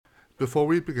Before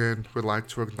we begin, we'd like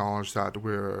to acknowledge that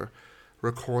we're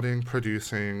recording,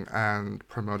 producing, and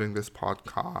promoting this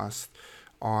podcast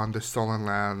on the stolen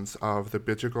lands of the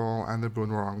Bidjigal and the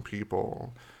Boonwurrung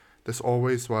people. This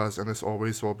always was and this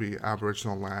always will be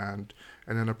Aboriginal land,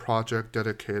 and in a project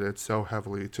dedicated so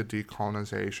heavily to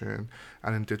decolonization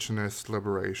and Indigenous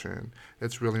liberation,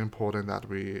 it's really important that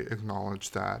we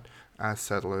acknowledge that as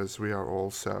settlers, we are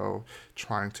also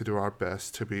trying to do our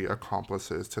best to be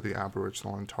accomplices to the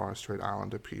Aboriginal and Torres Strait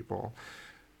Islander people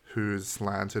whose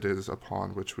lands it is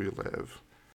upon which we live.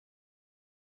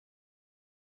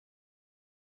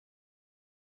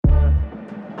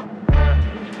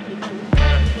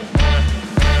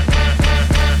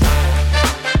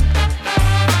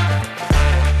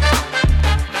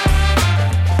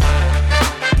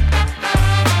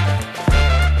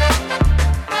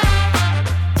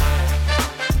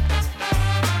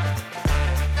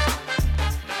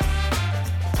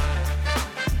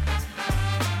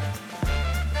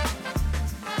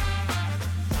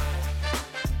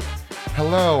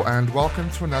 Hello, and welcome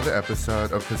to another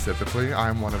episode of Pacifically.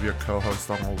 I'm one of your co-hosts,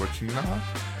 Donald Wakina,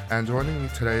 and joining me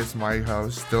today is my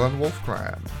host, Dylan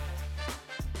Wolfgram.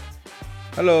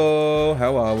 Hello,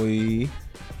 how are we?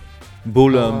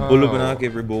 Bulabanak,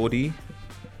 everybody.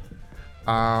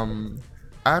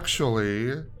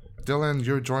 Actually, Dylan,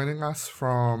 you're joining us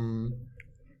from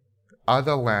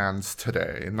other lands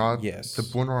today, not Yes. the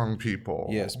Boonwurrung people.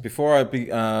 Yes, before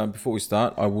we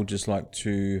start, I would just like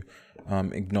to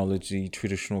acknowledge the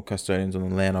traditional custodians on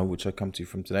the land on which I come to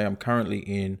from today. I'm currently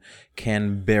in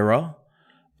Canberra,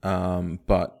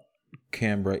 but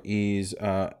Canberra is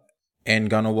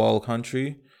Ngunnawal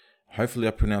country. Hopefully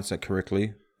I pronounced that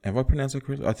correctly. Have I pronounced that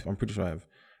correctly? I'm pretty sure I have.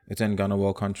 It's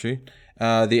Ngunnawal country.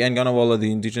 The Ngunnawal are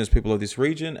the indigenous people of this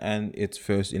region and its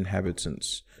first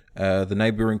inhabitants. The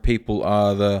neighbouring people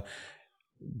are the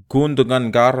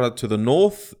Gundungungara to the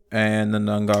north, and the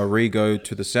Ngungarigo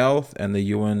to the south, and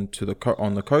the Yuin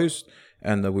on the coast,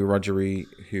 and the Wiradjuri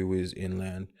who is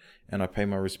inland. And I pay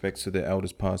my respects to their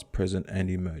elders past, present, and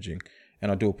emerging.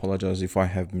 And I do apologise if I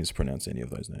have mispronounced any of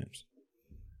those names.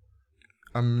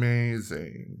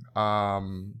 Amazing.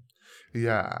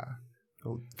 Yeah.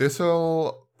 This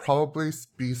will probably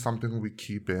be something we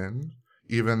keep in,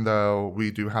 even though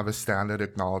we do have a standard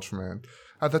acknowledgement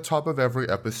at the top of every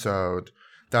episode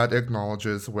that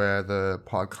acknowledges where the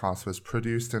podcast was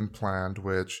produced and planned,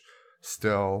 which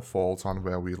still falls on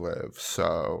where we live.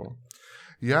 So,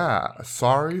 yeah,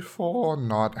 sorry for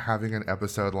not having an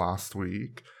episode last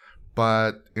week,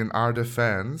 but in our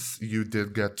defense, you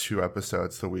did get 2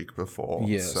 episodes the week before.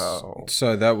 Yes.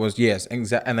 So that was, yes,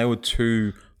 exactly. And they were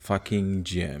 2 fucking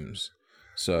gems.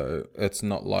 So it's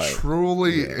not like...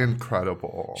 Truly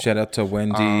incredible. Shout out to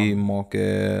Wendy, Moke.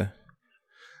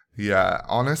 Yeah,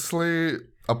 honestly,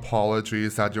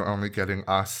 apologies that you're only getting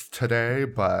us today,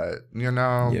 but,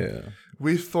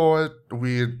 we thought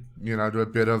we'd, do a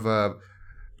bit of a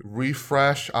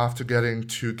refresh after getting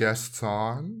 2 guests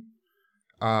on.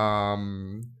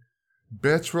 Bitch,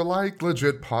 we're like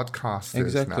legit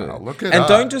podcasters now. Look at us. And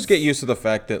don't just get used to the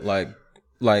fact that, like,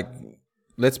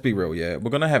 let's be real, yeah. We're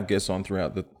going to have guests on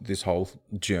throughout this whole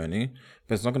journey,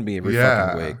 but it's not going to be every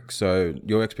fucking week. So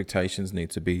your expectations need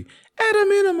to be at a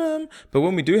minimum. But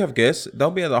when we do have guests,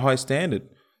 they'll be at a high standard.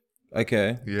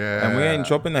 Okay? Yeah. And we ain't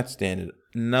dropping that standard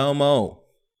no more.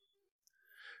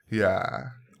 Yeah.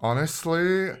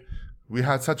 Honestly, we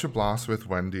had such a blast with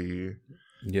Wendy.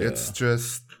 Yeah. It's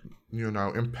just,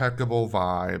 impeccable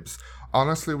vibes.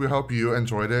 Honestly, we hope you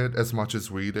enjoyed it as much as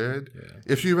we did. Yeah.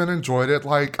 If you even enjoyed it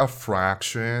like a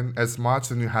fraction as much,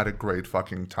 then you had a great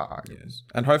fucking time. Yes.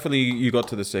 And hopefully you got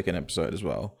to the second episode as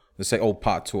well.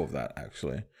 Part 2 of that,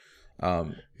 actually.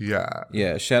 Yeah.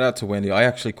 Yeah, shout out to Wendy. I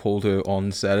actually called her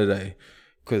on Saturday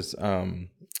because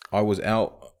I was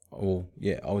out.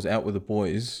 I was out with the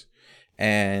boys,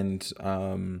 and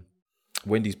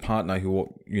Wendy's partner,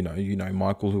 who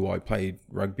Michael, who I played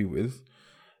rugby with,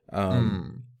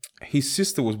 his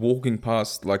sister was walking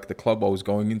past like the club I was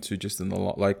going into just in the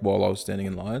while I was standing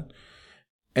in line,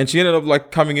 and she ended up like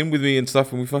coming in with me and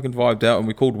stuff, and we fucking vibed out, and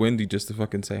we called Wendy just to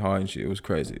fucking say hi and shit. It was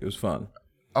crazy. It was fun.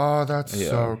 Oh, that's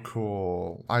so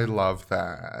cool. I love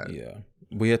that. Yeah,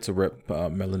 we had to rep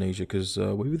Melanesia because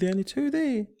we were the only 2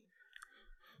 there.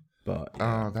 But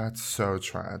oh, that's so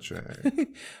tragic.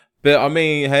 But I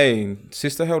mean, hey,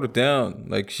 sister held it down.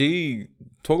 Like, she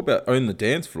talk about own the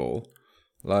dance floor.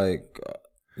 Like,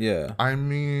 yeah. I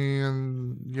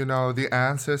mean, the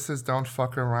ancestors don't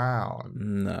fuck around.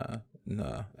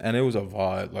 Nah. And it was a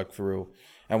vibe, like, for real.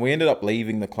 And we ended up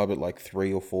leaving the club at like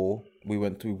 3 or 4. We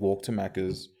walked to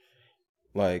Macca's.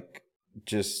 Like,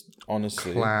 Just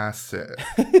honestly. Classic.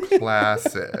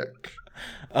 Classic.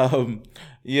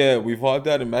 Yeah, we vibed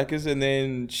out in Macca's, and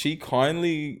then she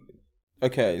kindly.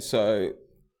 Okay, so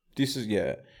this is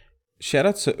Shout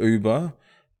out to Uber.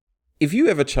 If you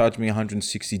ever charge me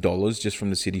 $160 just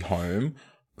from the city home,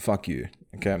 fuck you.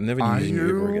 Okay, I'm never using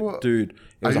Uber again, dude.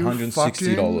 It was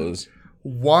 $160.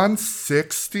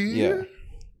 160? Yeah,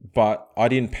 but I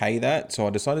didn't pay that, so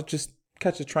I decided to just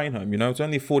catch a train home. You know, it's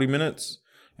only 40 minutes,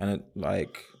 and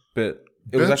but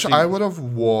it was actually I would have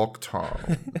walked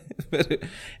home. but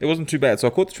it wasn't too bad. So I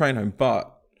caught the train home,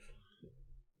 but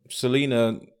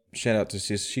Selena, shout out to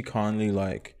sis, she kindly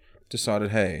decided,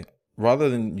 hey, rather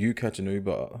than I catch an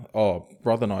Uber,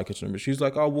 she's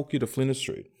like, I'll walk you to Flinders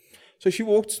Street. So she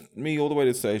walked me all the way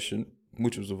to the station,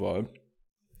 which was a vibe.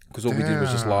 Because all we did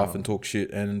was just laugh and talk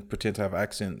shit and pretend to have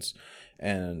accents.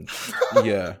 And she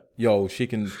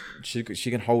can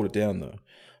hold it down though.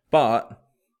 But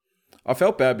I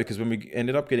felt bad because when we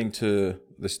ended up getting to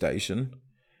the station,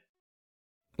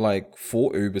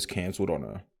 4 Ubers cancelled on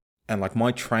her. And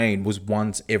my train was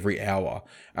once every hour.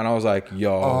 And I was like,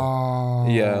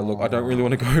 yeah, look, I don't really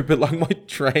want to go, but my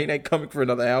train ain't coming for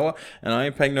another hour and I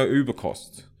ain't paying no Uber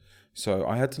costs. So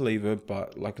I had to leave her,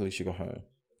 but luckily she got home.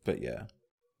 But yeah,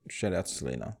 shout out to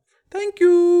Selena. Thank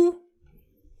you.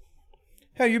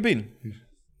 How you been?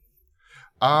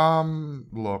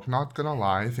 Look, not gonna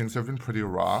lie, things have been pretty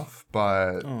rough,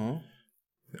 but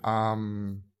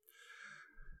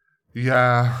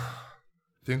yeah,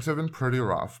 things have been pretty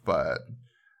rough, but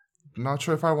not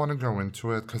sure if I want to go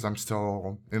into it because I'm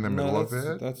still in the middle of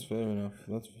it. That's fair enough.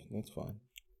 That's fine.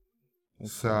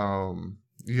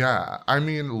 Yeah, I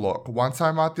mean, look, once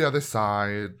I'm at the other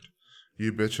side,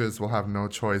 you bitches will have no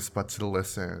choice but to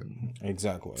listen.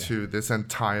 Exactly. To this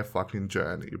entire fucking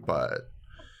journey, but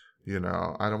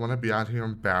I don't want to be out here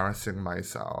embarrassing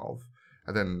myself.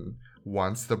 And then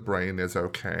once the brain is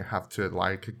okay, have to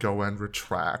go and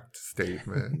retract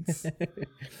statements.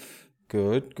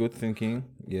 Good thinking.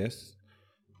 Yes.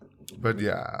 But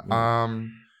yeah,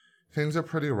 things are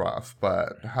pretty rough.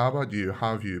 But how about you?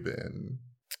 How have you been?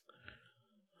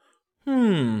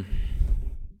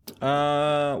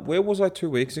 Where was I 2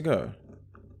 weeks ago?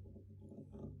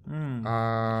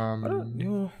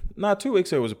 2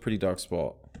 weeks ago was a pretty dark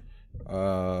spot.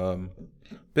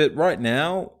 But right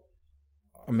now,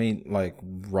 I mean,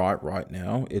 right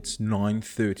now, it's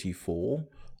 9:34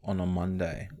 on a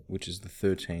Monday, which is the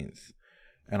 13th.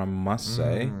 And I must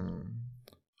say,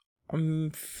 I'm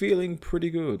feeling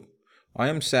pretty good. I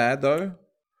am sad though.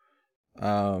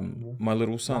 My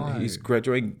little son, he's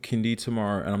graduating kindy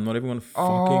tomorrow, and I'm not even gonna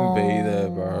fucking be there,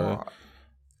 bro.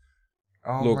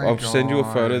 Look, I'll send you a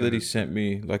photo that he sent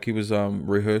me. He was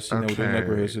rehearsing. Okay. They were doing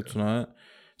rehearsal tonight.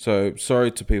 So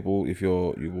sorry to people if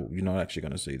you're not actually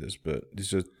gonna see this, but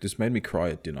this made me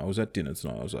cry at dinner. I was at dinner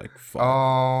tonight. I was like, fuck.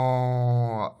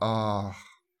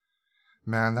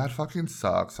 Man, that fucking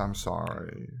sucks. I'm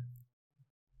sorry.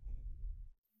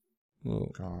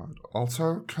 Well, God.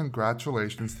 Also,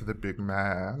 congratulations to the big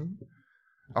man.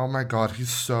 Oh my God, he's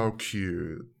so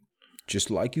cute. Just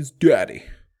like his daddy.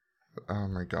 Oh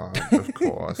my God, of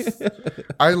course.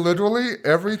 I literally,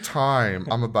 every time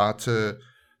I'm about to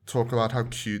talk about how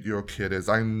cute your kid is,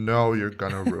 I know you're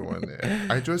gonna ruin it.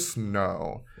 I just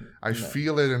know. I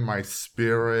feel it in my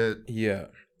spirit. Yeah.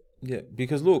 Yeah,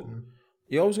 because look,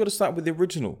 you always got to start with the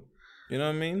original. You know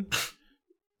what I mean?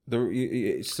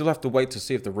 You still have to wait to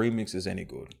see if the remix is any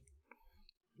good.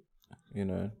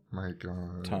 My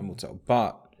God. Time will tell.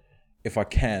 But if I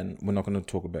can, we're not going to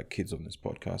talk about kids on this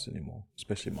podcast anymore,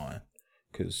 especially mine,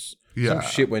 because some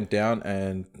shit went down,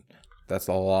 and that's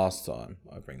the last time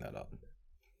I bring that up.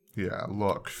 Yeah,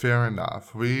 look, fair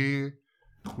enough. We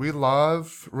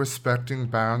love respecting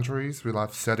boundaries. We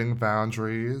love setting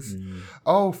boundaries.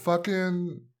 Oh,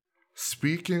 fucking...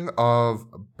 Speaking of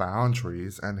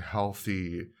boundaries and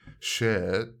healthy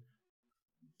shit,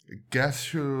 guess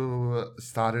who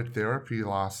started therapy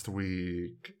last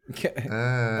week?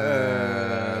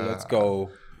 Let's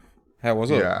go. How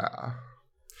was it? Yeah.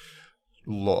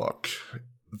 Look,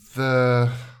 the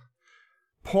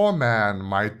poor man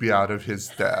might be out of his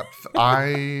depth.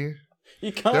 You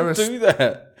can't do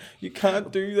that. You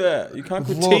can't do that. You can't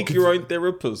critique your own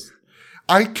therapist.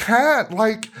 I can't.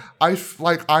 I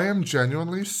am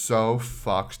genuinely so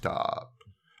fucked up.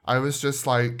 I was just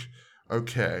like,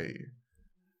 okay,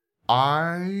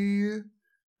 I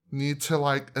need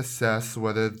to assess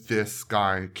whether this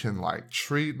guy can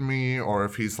treat me or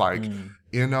if he's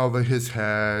in over his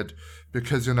head,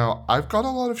 because I've got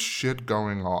a lot of shit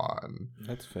going on.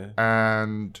 That's fair.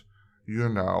 And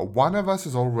one of us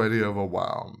is already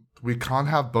overwhelmed. we can't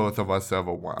have both of us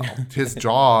overwhelmed. His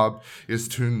job is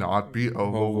to not be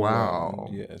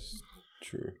overwhelmed. Yes,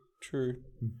 true.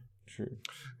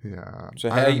 Yeah. So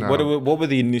I don't know. what were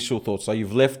the initial thoughts? So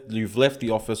you've left the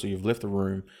office or you've left the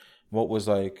room. What was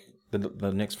like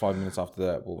the next 5 minutes after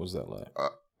that? What was that like?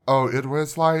 It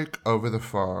was like over the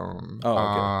phone. Oh,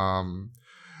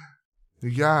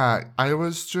 okay. Yeah, I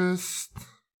was just,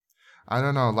 I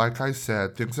don't know, like I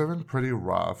said, things have been pretty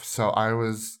rough. So I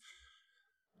was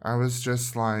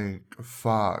just like,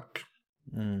 fuck.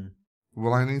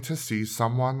 Will I need to see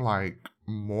someone like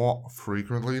more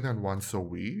frequently than once a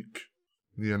week?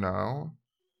 You know?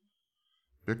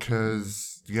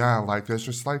 Because, yeah, like there's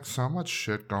just like so much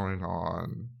shit going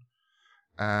on.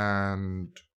 And,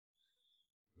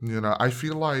 you know, I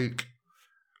feel like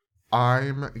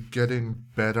I'm getting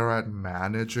better at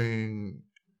managing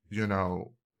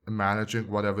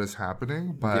whatever's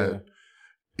happening, but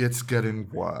it's getting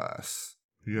worse,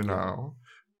 you know?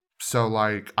 So,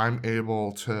 like, I'm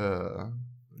able to,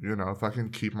 if I can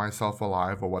keep myself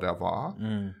alive or whatever,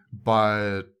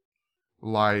 but,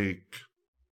 like,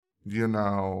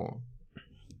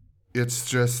 it's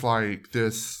just like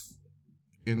this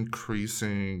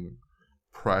increasing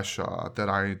pressure that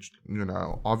I,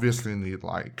 obviously need,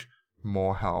 like,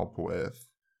 more help with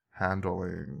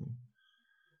handling.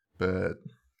 But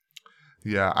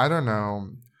yeah, I don't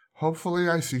know. Hopefully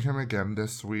I see him again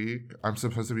this week. I'm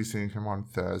supposed to be seeing him on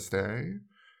Thursday.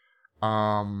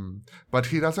 But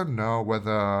he doesn't know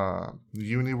whether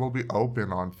uni will be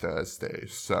open on Thursday.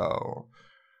 So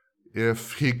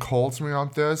if he calls me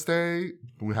on Thursday,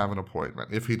 we have an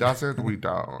appointment. If he doesn't, we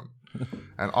don't.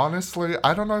 And honestly,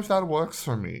 I don't know if that works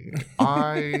for me.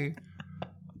 My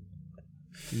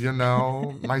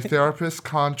therapist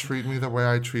can't treat me the way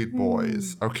I treat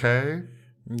boys, okay?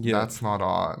 Yeah. That's not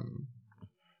on.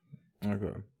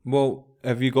 Okay. Well,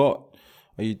 have you got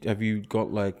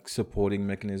like supporting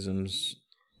mechanisms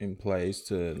in place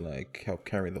to like help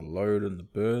carry the load and the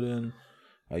burden?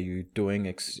 Are you doing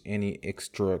any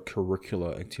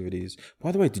extracurricular activities?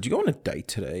 By the way, did you go on a date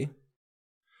today?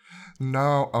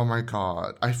 No, oh my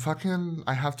god. I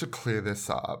have to clear this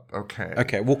up, okay?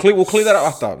 Okay, we'll clear that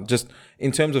up after. Just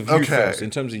in terms of you first. In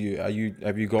terms of you,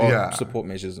 have you got support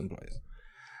measures in place?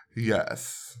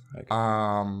 Yes. Okay.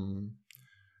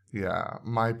 Yeah,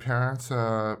 my parents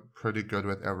are pretty good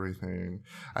with everything.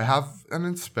 I have an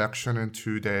inspection in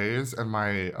 2 days and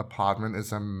my apartment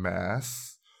is a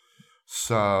mess.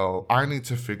 So I need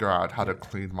to figure out how to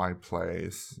clean my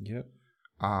place. Yep.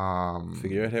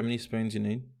 Figure out how many spoons you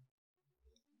need.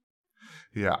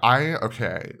 Yeah,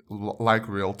 like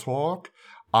real talk,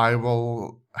 I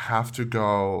will have to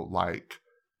go like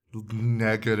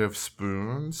negative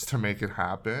spoons to make it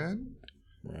happen.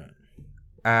 Right.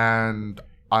 And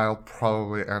I'll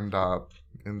probably end up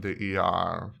in the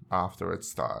ER after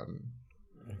it's done.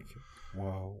 Okay.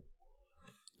 Wow.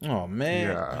 Oh man.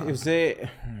 Yeah. Is there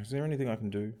anything I can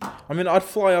do? I mean, I'd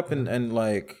fly up and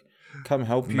like come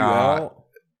help you out.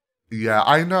 Yeah,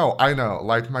 I know.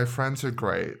 Like my friends are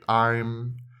great. I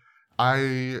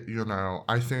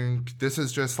think this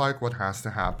is just like what has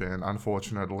to happen,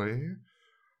 unfortunately.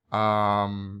 I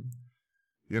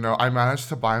managed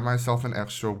to buy myself an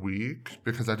extra week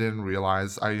because I didn't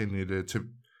realize I needed to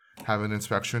have an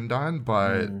inspection done,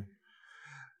 but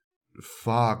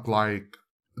fuck, like,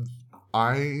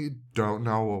 I don't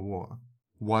know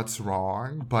what's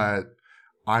wrong, but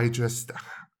I just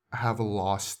have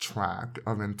lost track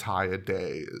of entire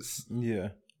days. Yeah.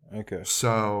 Okay.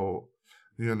 So,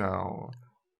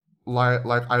 like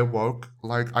I woke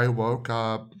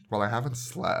up. Well, I haven't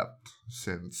slept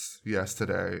since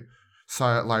yesterday. So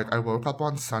I woke up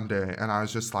on Sunday and I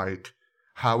was just like,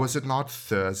 how is it not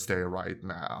Thursday right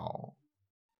now?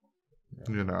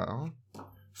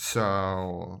 So.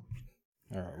 All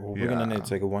right. Well, we're gonna need to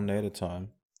take it one day at a time.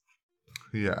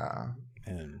 Yeah.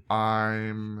 And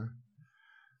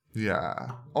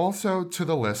also, to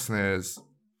the listeners,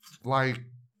 like,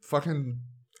 fucking,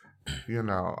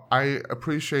 I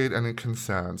appreciate any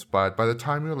concerns, but by the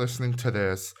time you're listening to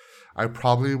this, I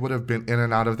probably would have been in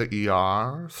and out of the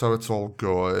ER, so it's all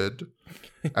good.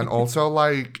 And also,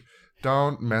 like,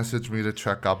 don't message me to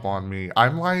check up on me.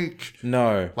 I'm like...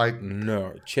 No.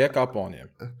 Check up on him.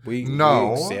 We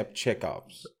accept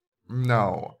checkups.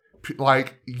 No.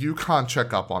 Like, you can't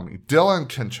check up on me. Dylan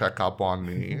can check up on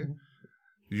me.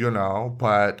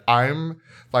 But I'm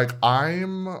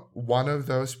one of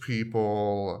those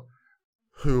people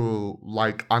who,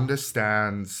 like,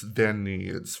 understands their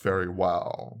needs very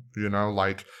well.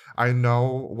 Like, I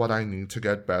know what I need to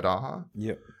get better.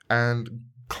 Yep. And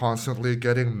constantly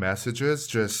getting messages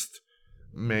just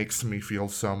makes me feel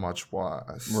so much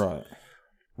worse. Right.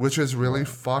 which is really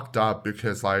fucked up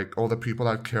because like all the people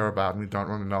that care about me don't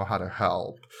really know how to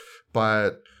help.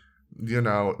 But, you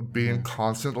know, being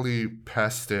constantly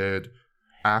pestered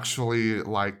actually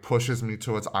like pushes me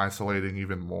towards isolating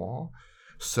even more.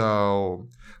 So,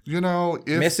 you know,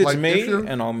 if Message like, me if you're,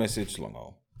 and I'll message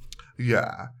Longo.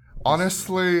 yeah,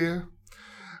 honestly,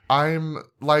 I'm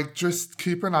like, just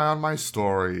keep an eye on my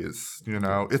stories. You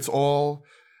know, it's all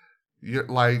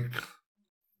like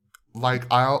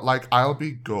I'll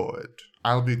be good.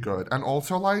 I'll be good. And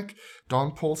also like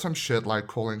don't pull some shit like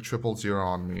calling 000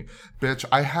 on me. Bitch,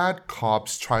 I had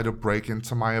cops try to break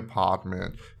into my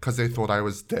apartment cuz they thought I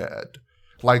was dead.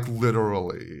 Like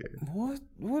literally. What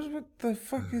the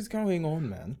fuck is going on,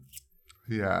 man?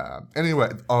 Yeah. Anyway,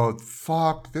 oh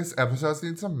fuck, this episode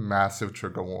needs a massive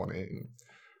trigger warning.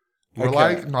 We're Okay.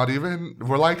 like not even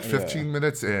we're like Yeah. 15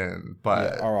 minutes in, but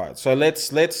Yeah, all right. So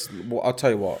let's well, I'll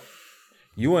tell you what.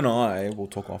 You and I will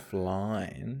talk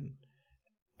offline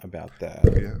about that.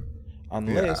 yeah.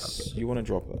 Unless you want to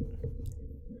drop it.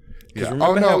 Because Yeah. remember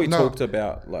Oh how no, we no. talked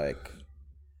about like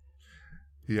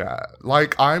Yeah,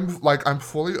 I'm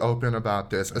fully open about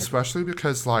this, especially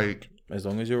because like as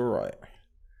long as you're right.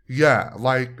 yeah,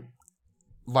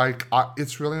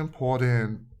 it's really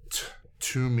important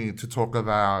to me to talk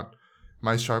about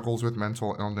my struggles with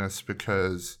mental illness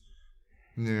because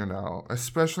you know,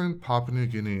 especially in Papua New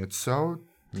Guinea, it's so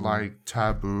like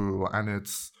taboo and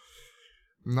it's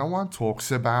no one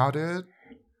talks about it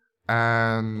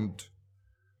and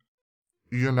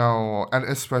you know, and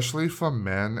especially for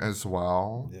men as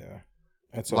well. Yeah.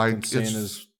 It's often Like seen it's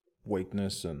as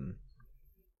weakness and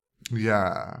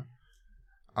yeah.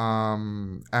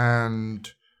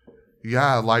 And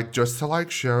yeah, like just to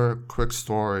like share a quick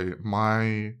story,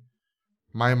 my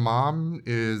mom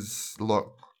is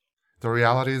look, the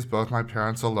reality is both my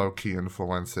parents are low-key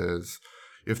influencers.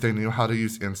 If they knew how to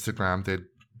use Instagram, they'd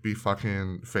be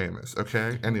fucking famous,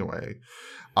 okay? Anyway,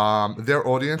 their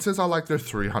audiences are like their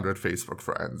 300 Facebook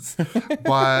friends.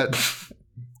 But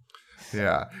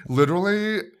yeah,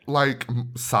 literally, like,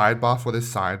 sidebar for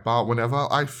this sidebar, whenever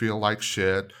I feel like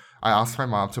shit, I ask my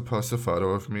mom to post a photo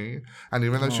of me. And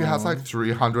even though she has like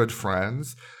 300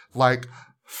 friends, like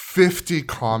 50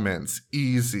 comments,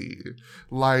 easy.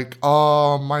 Like,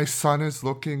 oh, my son is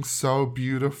looking so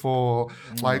beautiful.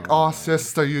 Like, oh,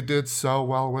 sister, you did so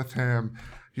well with him.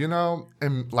 You know,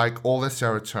 and like all the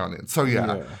serotonin. So,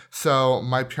 yeah. Yeah. So,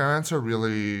 my parents are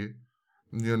really,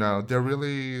 you know, they're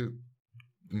really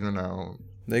you know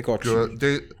they got good you.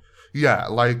 they yeah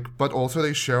like but also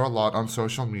they share a lot on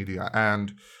social media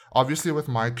and obviously with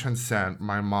my consent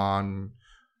my mom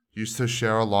used to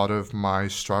share a lot of my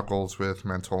struggles with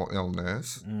mental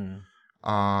illness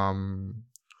um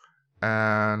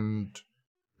and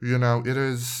you know it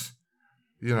is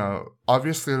you know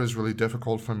obviously it was really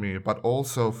difficult for me but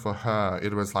also for her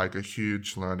it was like a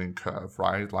huge learning curve,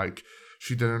 right? Like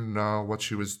she didn't know what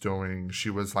she was doing, she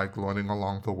was like learning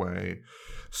along the way.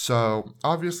 So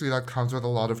obviously that comes with a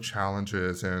lot of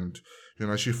challenges and you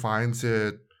know she finds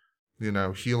it you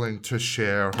know healing to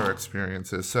share her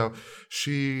experiences. So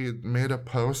she made a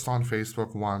post on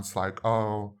Facebook once like,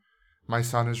 oh, my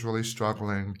son is really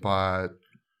struggling, but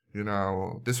you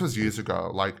know, this was years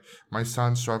ago. Like, my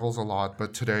son struggles a lot,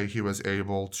 but today he was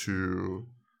able to,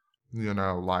 you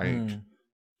know, like,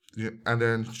 and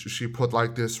then she put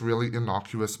like this really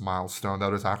innocuous milestone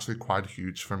that was actually quite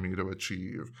huge for me to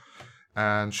achieve.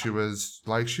 And she was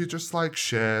like, she just like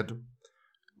shared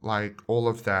like all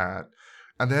of that.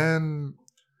 And then,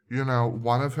 you know,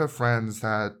 one of her friends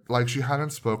that like she hadn't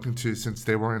spoken to since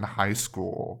they were in high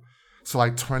school. So,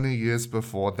 like, 20 years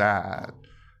before that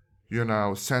you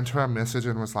know, sent her a message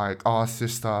and was like, oh,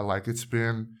 sister, like, it's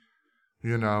been,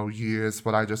 you know, years,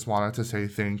 but I just wanted to say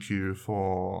thank you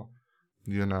for,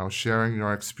 you know, sharing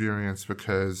your experience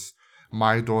because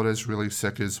my daughter's really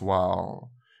sick as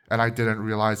well. And I didn't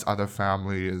realize other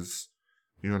families,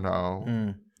 you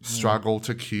know, struggle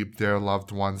to keep their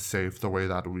loved ones safe the way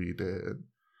that we did.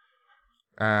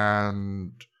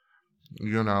 And,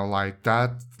 you know, like,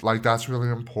 that's really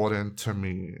important to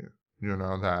me, you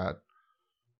know, that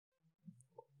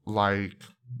like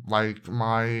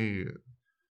my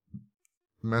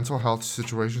mental health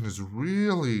situation is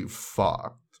really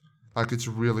fucked. Like it's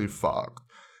really fucked.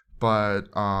 But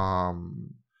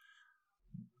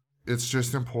it's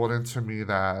just important to me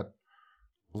that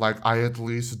like I at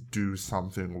least do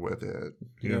something with it,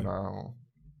 you know.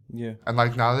 Yeah. And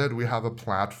like now that we have a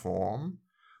platform,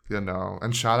 you know,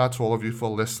 and shout out to all of you for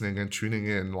listening and tuning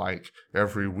in like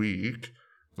every week.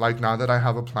 Like now that I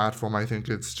have a platform, I think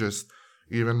it's just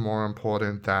even more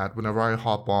important that whenever I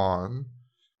hop on,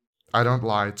 I don't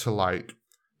lie to like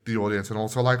the audience and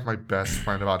also like my best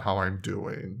friend about how I'm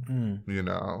doing. You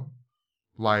know,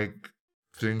 like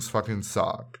things fucking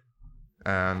suck,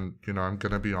 and you know I'm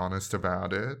gonna be honest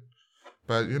about it.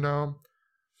 But you know,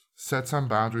 set some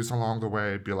boundaries along the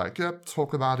way. Be like, yep,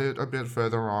 talk about it a bit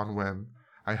further on when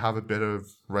I have a bit of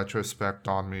retrospect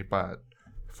on me. But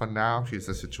for now, here's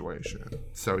the situation.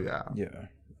 So yeah. Yeah.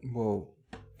 Well,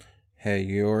 hey,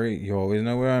 you always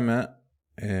know where I'm at,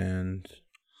 and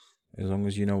as long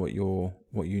as you know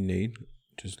what you need,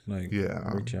 just like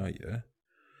reach out.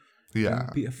 Yeah,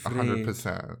 Don't be afraid.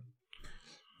 100%.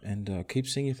 And keep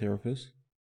seeing your therapist.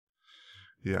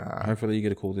 Yeah. Hopefully you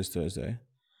get a call this Thursday.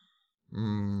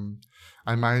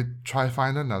 I might try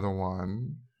find another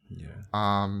one.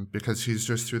 Yeah. Because he's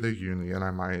just through the uni and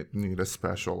I might need a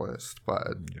specialist.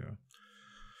 But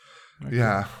yeah. Okay.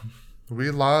 Yeah.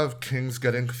 We love kings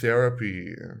getting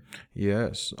therapy.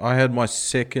 Yes. I had my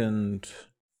second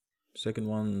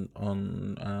one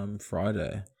on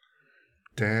Friday.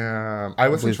 Damn. I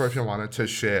wasn't sure if you wanted to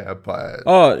share, but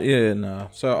oh yeah, no.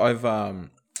 So I've for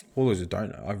those who don't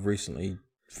know, I've recently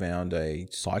found a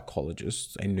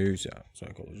psychologist, a new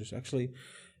psychologist. Actually,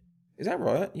 is that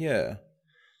right? Yeah.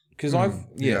 Because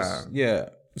yeah.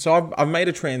 So I've made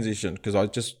a transition because I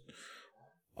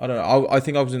don't know. I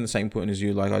think I was in the same point as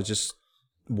you. Like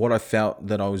what I felt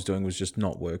that I was doing was just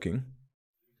not working.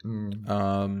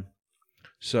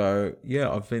 So yeah,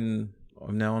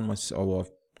 I'm now on I've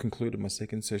concluded my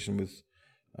second session with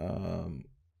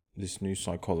this new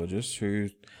psychologist who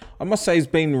I must say has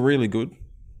been really good.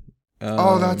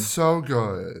 that's so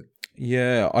good.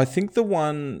 Yeah, I think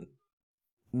one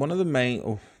of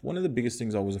the biggest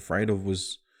things I was afraid of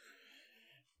was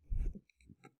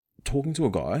talking to a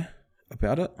guy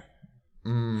about it.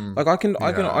 Like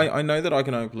I know that I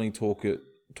can openly talk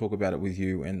about it with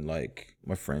you and like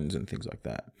my friends and things like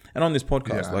that. And on this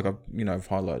podcast, like I've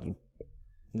highlighted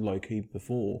low key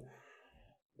before.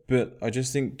 But I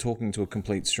just think talking to a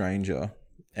complete stranger,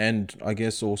 and I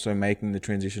guess also making the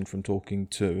transition from talking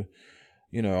to,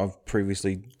 I've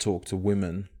previously talked to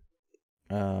women.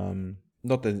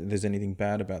 Not that there's anything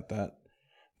bad about that,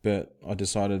 but I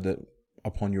decided that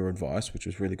upon your advice, which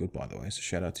was really good by the way, so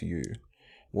shout out to you,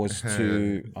 was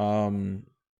to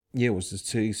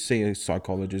see a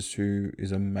psychologist who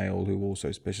is a male who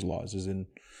also specializes in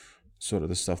sort of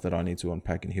the stuff that I need to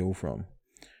unpack and heal from.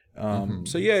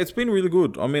 So yeah, it's been really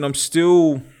good. I mean, I'm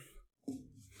still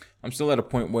at a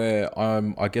point where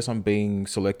I guess I'm being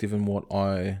selective in what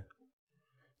I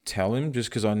tell him, just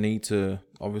because I need to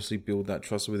obviously build that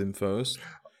trust with him first.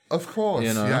 Of course,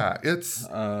 yeah. It's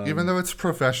even though it's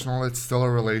professional, it's still a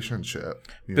relationship.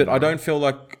 But I don't feel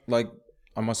like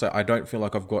I must say I don't feel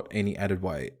like I've got any added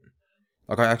weight.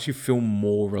 Like I actually feel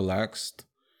more relaxed,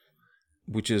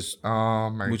 which is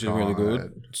really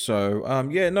good. So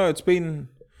it's been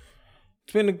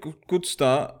a good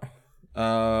start.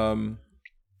 But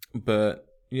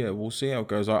yeah, we'll see how it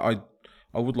goes. I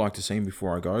would like to see him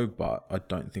before I go, but I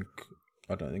don't think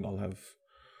I'll have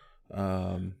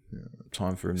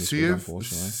time for him this week,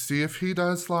 unfortunately. See if he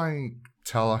does like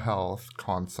telehealth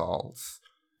consults.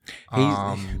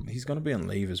 He's gonna be on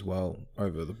leave as well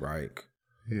over the break.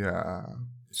 Yeah.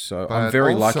 So I'm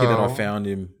very lucky that I found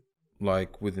him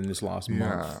like within this last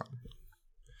month.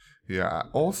 Yeah.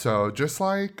 Also, just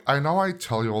like I know I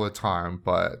tell you all the time,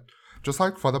 but just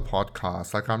like for the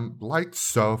podcast, like I'm like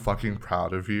so fucking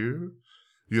proud of you.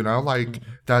 Like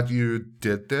that you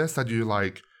did this, that you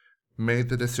like made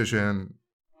the decision,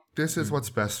 this is what's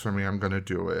best for me, I'm gonna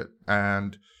do it.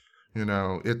 And,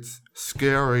 it's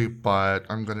scary, but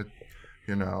I'm gonna,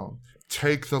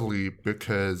 take the leap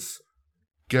because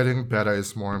getting better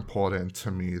is more important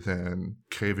to me than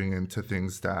caving into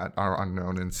things that are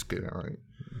unknown and scary.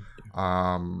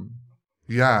 And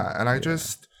I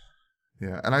just,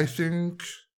 and I think,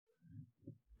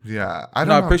 I don't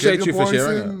know. I appreciate you for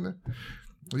sharing it.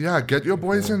 Yeah, get your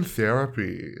boys in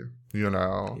therapy,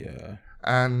 Yeah.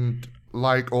 And,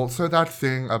 like, also that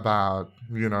thing about,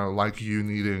 like, you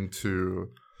needing to,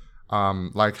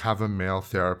 like, have a male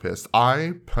therapist.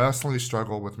 I personally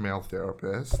struggle with male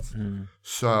therapists.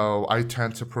 So I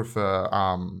tend to prefer,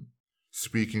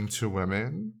 speaking to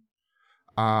women.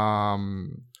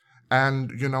 And,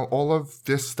 all of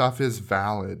this stuff is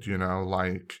valid,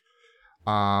 like,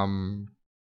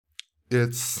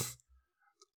 it's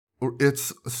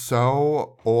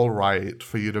so all right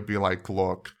for you to be like,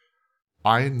 look,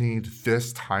 I need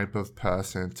this type of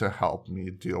person to help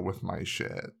me deal with my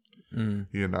shit,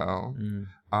 not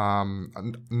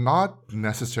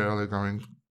necessarily going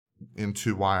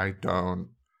into why I don't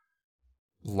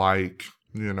like,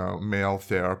 male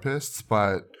therapists,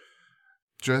 but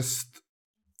just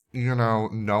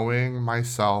knowing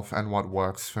myself and what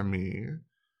works for me.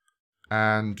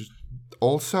 And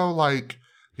also, like,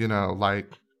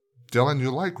 like, Dylan,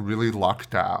 you, like, really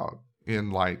lucked out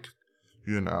in, like,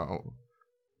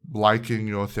 liking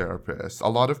your therapist. A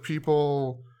lot of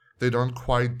people, they don't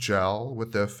quite gel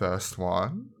with their first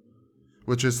one,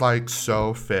 which is, like,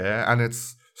 so fair. And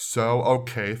it's so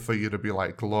okay for you to be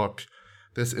like, look,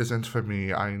 this isn't for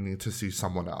me. I need to see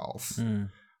someone else.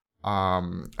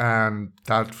 And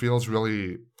that feels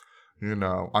really,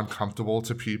 uncomfortable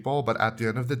to people. But at the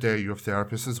end of the day, your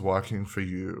therapist is working for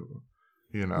you,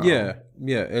 Yeah,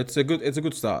 it's a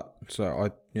good start. So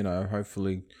I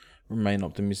hopefully remain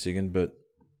optimistic, but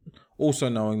also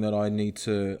knowing that I need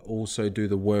to also do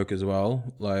the work as well.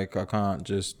 Like, I can't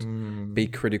just be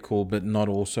critical but not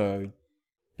also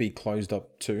be closed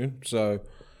up too. So,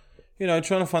 trying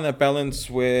to find that balance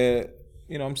where,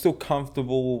 I'm still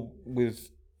comfortable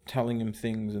with telling him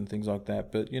things and things like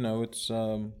that. But, it's,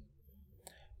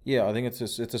 I think it's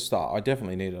a start. I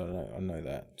definitely need it. I know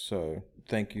that. So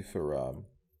thank you for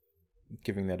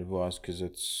giving that advice, because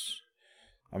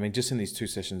just in these 2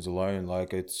 sessions alone,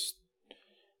 like,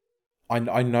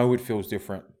 I know it feels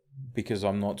different because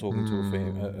I'm not talking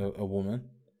to a woman.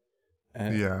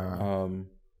 And, Yeah.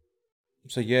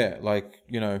 So yeah, like,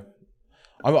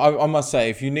 I must say,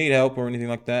 if you need help or anything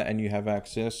like that and you have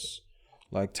access,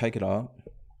 like, take it up,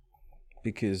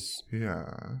 because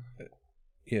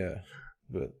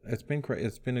but it's been great.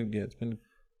 It's been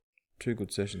 2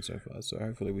 good sessions so far. So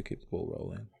hopefully we keep the ball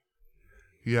rolling.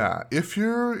 Yeah. If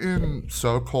you're in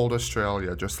so-called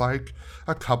Australia, just, like,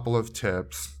 a couple of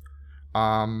tips.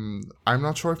 I'm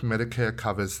not sure if Medicare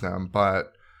covers them,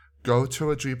 but go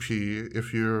to a GP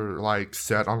if you're, like,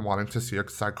 set on wanting to see a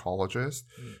psychologist.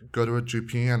 Go to a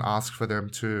GP and ask for them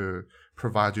to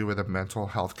provide you with a mental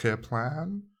health care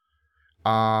plan.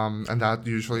 And that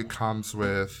usually comes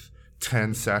with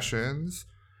 10 sessions.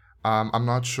 I'm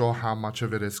not sure how much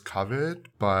of it is covered,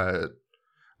 but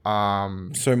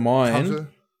So mine.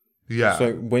 Yeah.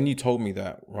 So when you told me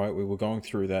that, right, we were going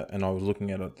through that, and I was looking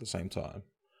at it at the same time.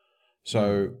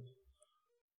 So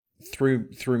through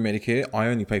Medicare, I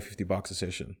only pay $50 a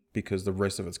session because the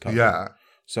rest of it's covered. Yeah.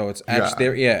 So it's actually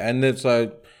there. Yeah, and then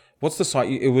so what's the site?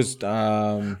 It was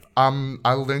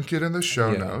I'll link it in the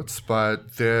show notes,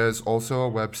 but there's also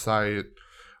a website.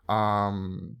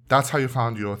 That's how you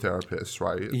found your therapist,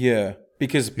 right? Yeah,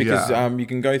 because you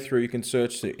can go through, you can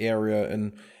search the area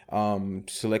and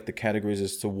select the categories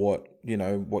as to what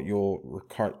your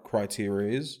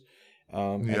criteria is.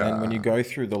 And then when you go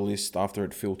through the list after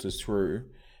it filters through,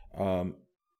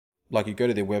 like, you go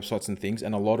to their websites and things,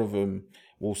 and a lot of them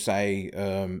will say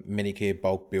Medicare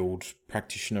bulk billed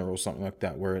practitioner or something like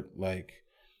that, where it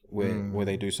where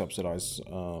they do subsidize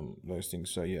those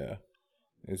things. So yeah,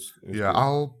 it's good.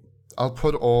 I'll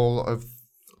put all of,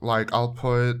 like, I'll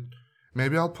put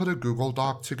a Google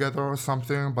Doc together or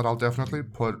something, but I'll definitely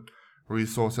put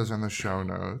resources in the show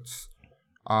notes.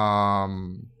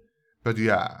 But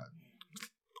yeah,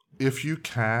 if you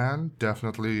can,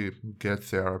 definitely get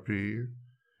therapy.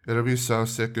 It'll be so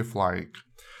sick if, like,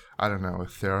 I don't know,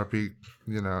 if therapy,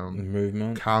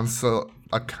 movement,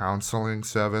 a counseling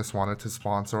service wanted to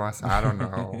sponsor us. I don't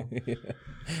know.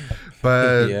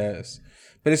 But yes,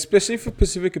 but especially for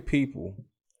Pacifica people,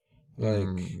 like,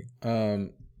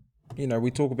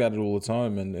 we talk about it all the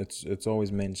time, and it's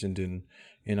always mentioned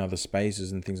in other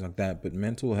spaces and things like that. But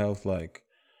mental health, like,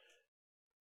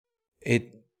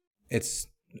 it's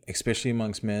especially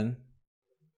amongst men,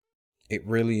 it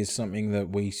really is something that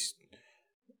we,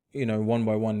 one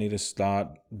by one, need to start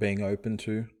being open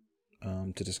to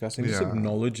discussing, just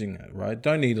acknowledging it, right?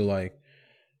 Don't need to, like,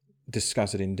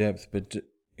 discuss it in depth, but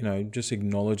just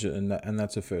acknowledge it, and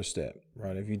that's a first step,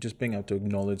 right? If you're just being able to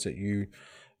acknowledge that you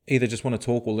either just want to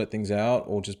talk or let things out,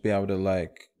 or just be able to,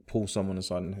 like, pull someone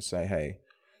aside and say, hey,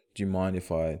 do you mind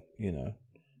if I,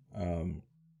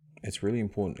 it's really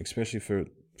important, especially for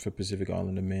Pacific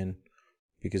Islander men,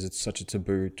 because it's such a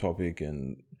taboo topic,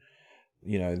 and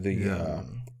the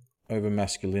over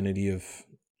masculinity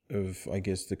of I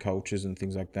guess the cultures and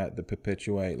things like that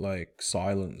perpetuate, like,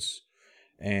 silence,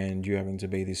 and you having to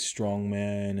be this strong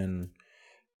man, and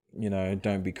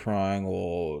don't be crying,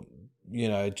 or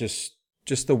just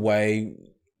the way,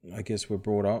 I guess, we're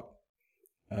brought up.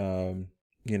 We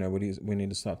need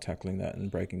to start tackling that and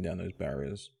breaking down those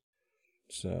barriers.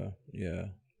 So yeah,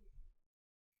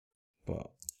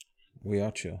 but we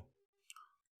are chill.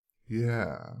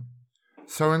 Yeah.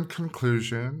 So in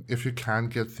conclusion, if you can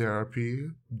get therapy,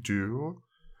 do.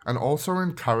 And also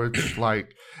encourage,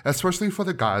 like, especially for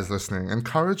the guys listening,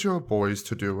 encourage your boys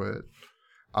to do it.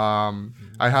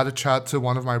 I had a chat to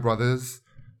one of my brothers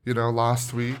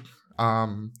last week.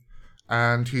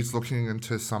 And he's looking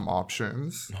into some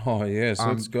options. Oh yes,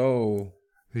 let's go.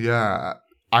 Yeah,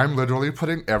 I'm literally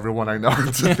putting everyone I know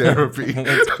into therapy.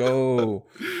 Let's go.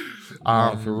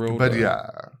 Nah, for real. But though. yeah,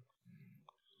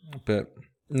 But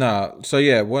nah. So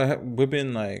yeah, we've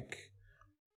been like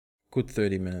good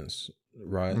 30 minutes,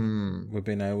 right? We've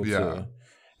been able to.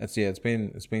 It's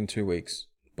been 2 weeks,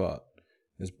 but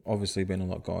there's obviously been a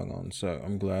lot going on. So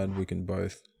I'm glad we can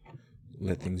both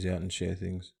let things out and share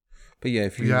things. But yeah,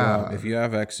 if you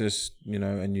have access,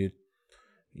 and you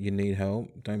need help,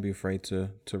 don't be afraid to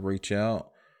reach out.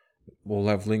 We'll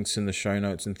have links in the show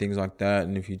notes and things like that.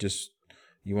 And if you just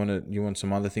you want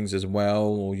some other things as well,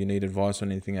 or you need advice on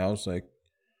anything else, like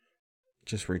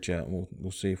just reach out.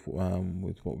 We'll see if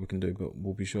with what we can do, but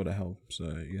we'll be sure to help. So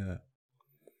yeah.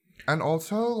 And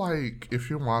also, like,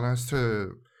 if you want us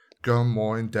to go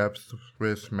more in depth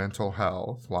with mental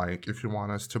health, like if you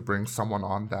want us to bring someone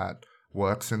on that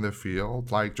works in the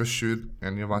field, like just shoot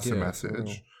any of us a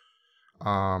message.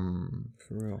 For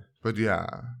real. But yeah,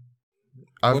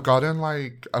 I've gotten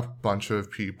like a bunch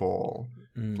of people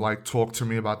like talk to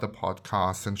me about the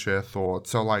podcast and share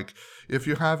thoughts. So like, if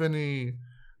you have any,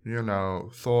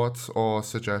 thoughts or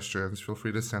suggestions, feel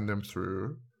free to send them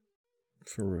through.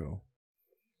 For real.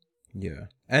 Yeah.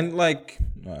 And like,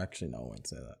 no, actually, no, I won't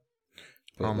say that.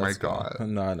 But oh my God.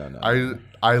 No.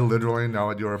 I literally know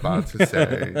what you're about to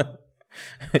say.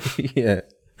 Yeah.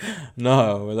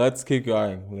 No, let's keep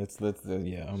going. Let's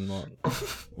yeah,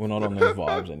 we're not on those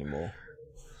vibes anymore.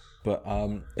 But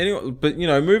anyway, but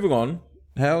moving on.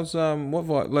 How's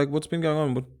what's been going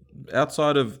on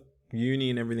outside of uni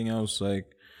and everything else? Like,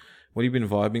 what have you been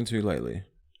vibing to lately?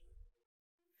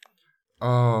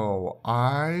 Oh,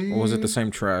 Or was it the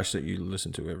same trash that you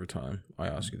listen to every time I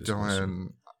ask you this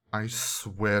question? I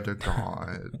swear to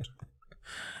God.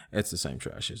 It's the same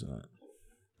trash, isn't it?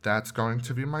 That's going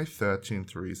to be my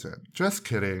 13th reason. Just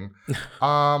kidding.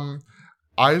 I've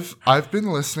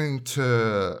been listening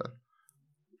to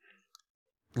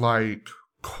like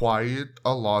quite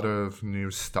a lot of new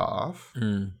stuff.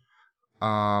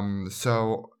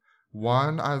 So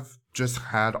one I've just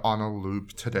had on a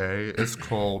loop today is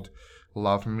called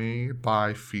Love Me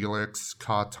by Felix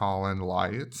Cartal and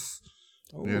Lights.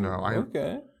 Ooh,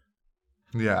 okay.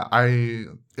 Yeah,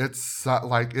 it's such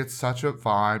a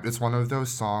vibe. It's one of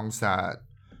those songs that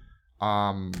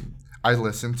I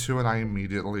listened to and I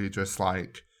immediately just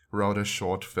like wrote a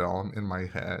short film in my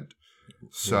head.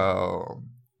 So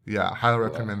yeah, highly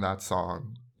recommend that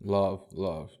song. Love.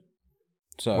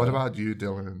 So what about you,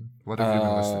 Dylan? What have you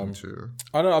been listening to?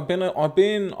 I don't know,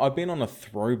 I've been on a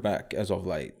throwback as of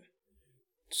late.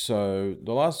 So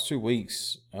the last 2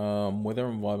 weeks, whether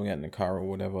I'm vibing out in the car or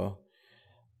whatever,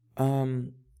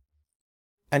 and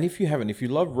if you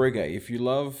love reggae, if you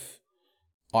love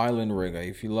island reggae,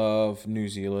 if you love New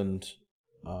Zealand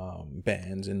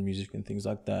bands and music and things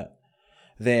like that,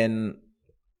 then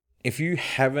if you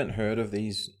haven't heard of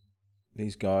these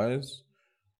guys,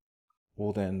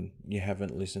 well then you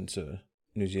haven't listened to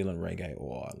New Zealand reggae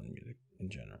or island music in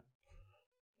general.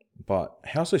 But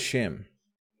House of Shem.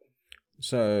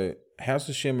 So House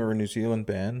of Shem are a New Zealand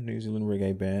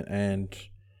reggae band, and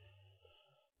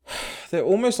they're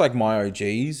almost like my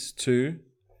OGs too,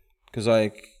 because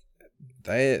like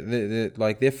they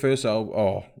like their first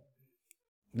album.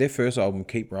 Their first album,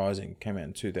 Keep Rising, came out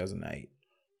in 2008.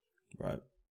 Right,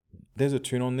 there's a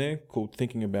tune on there called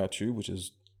 "Thinking About You," which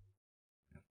is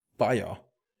fire.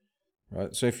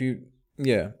 Right, so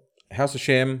House of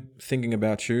Shem, "Thinking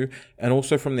About You," and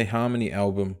also from their Harmony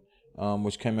album,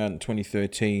 which came out in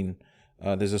 2013.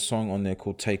 There's a song on there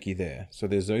called Take You There. So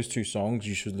there's those two songs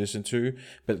you should listen to.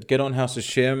 But get on House of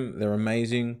Shem. They're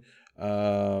amazing.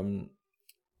 And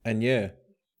yeah,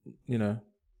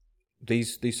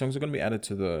 these songs are going to be added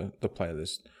to the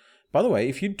playlist. By the way,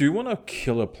 if you do want to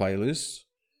kill a playlist,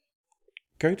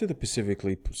 go to the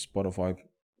Pacifically Spotify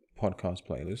podcast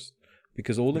playlist.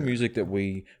 Because all the music that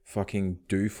we fucking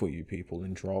do for you people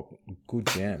and drop good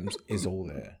jams is all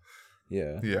there.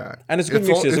 Yeah. And it's a good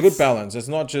mixture. It's a good balance. It's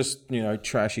not just,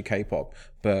 trashy K-pop,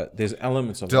 but there's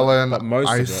elements of Dylan, it. But most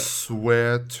I of it,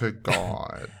 swear to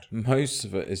God. most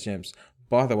of it is gems.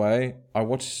 By the way, I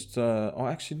watched...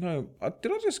 actually, no.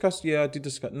 Did I discuss... Yeah, I did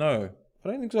discuss... No, I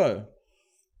don't think so.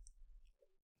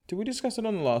 Did we discuss it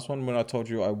on the last one when I told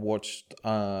you I watched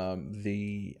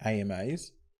the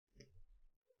AMAs?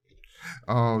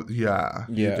 Oh, yeah.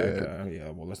 Yeah, you did. Okay.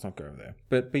 Yeah, well, let's not go over there.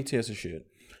 But BTS is shit.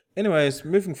 Anyways,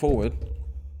 moving forward.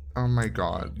 Oh my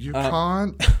God. You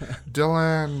can't...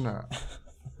 Dylan.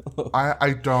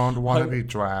 I don't want to be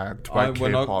dragged by we're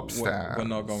not K-pop we're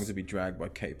not going stans. to be dragged by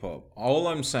K-pop. All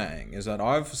I'm saying is that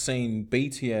I've seen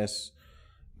BTS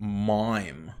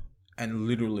mime and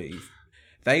literally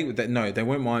they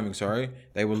weren't miming. Sorry,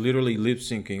 they were literally lip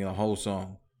syncing the whole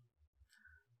song,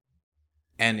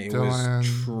 and it was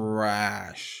Dylan,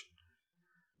 trash.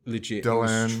 Legit, it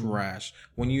was Dylan, trash.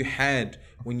 When you had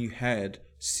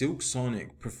Silk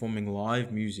Sonic performing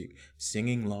live music,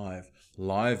 singing live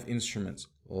instruments,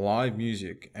 live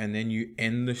music, and then you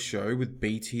end the show with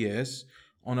BTS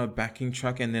on a backing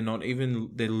track, and they're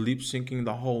lip syncing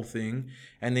the whole thing,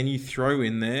 and then you throw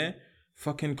in there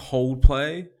fucking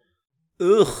Coldplay.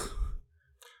 Ugh.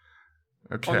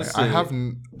 okay, Honestly,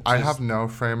 I have no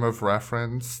frame of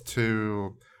reference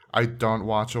to. I don't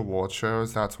watch award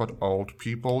shows. That's what old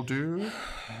people do.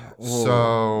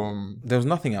 So there was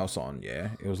nothing else on.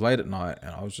 Yeah, it was late at night,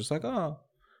 and I was just like, oh,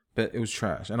 but it was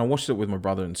trash. And I watched it with my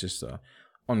brother and sister.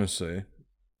 Honestly,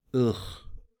 ugh.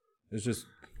 It's just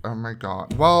oh my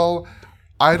god. Well,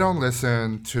 I don't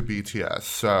listen to BTS,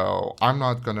 so I'm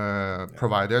not gonna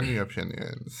provide any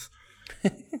opinions.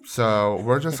 So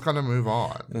we're just gonna move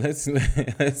on.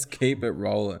 let's keep it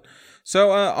rolling.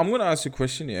 So I'm gonna ask you a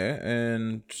question, yeah.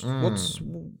 And what's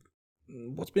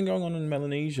been going on in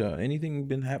Melanesia? Anything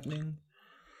been happening?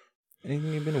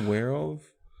 Anything you've been aware of?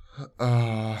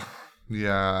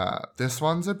 Yeah, this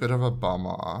one's a bit of a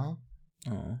bummer.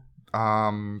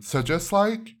 So just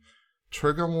like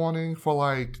trigger warning for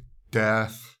like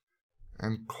death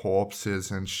and corpses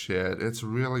and shit. It's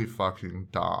really fucking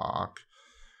dark.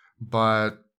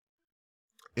 But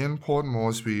in Port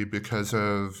Moresby, because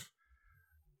of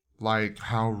like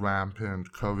how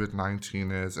rampant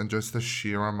COVID-19 is and just the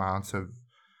sheer amounts of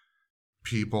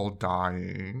people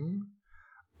dying,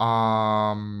 they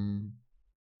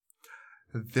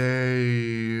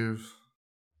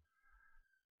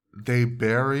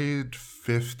buried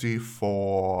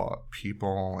 54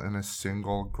 people in a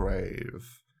single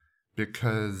grave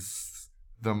because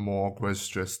the morgue was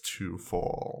just too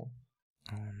full.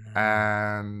 Oh, no.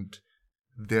 And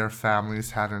their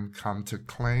families hadn't come to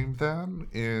claim them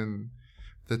in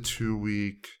the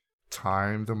 2-week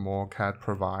time the morgue had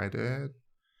provided.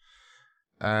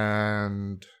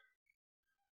 And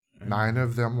 9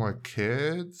 of them were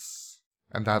kids.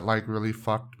 And that like really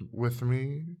fucked with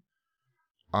me.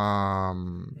 Oh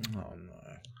no.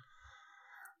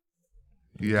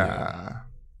 Yeah.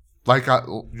 Like,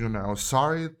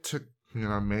 sorry to,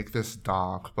 make this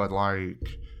dark, but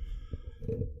like,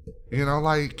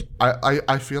 like,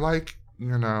 I feel like,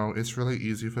 it's really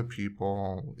easy for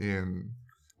people in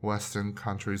Western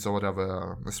countries or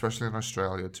whatever, especially in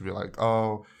Australia, to be like,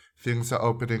 oh, things are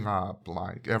opening up,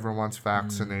 like, everyone's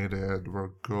vaccinated, we're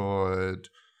good,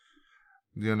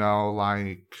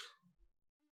 like,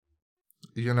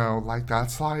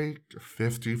 that's like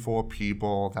 54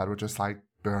 people that were just like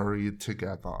buried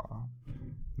together,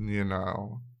 and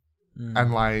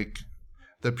like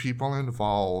the people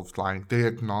involved, like, they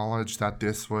acknowledged that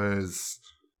this was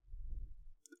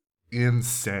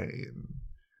insane.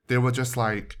 They were just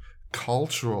like,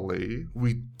 culturally,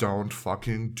 we don't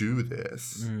fucking do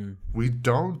this. We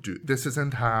don't do this.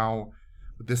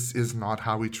 This is not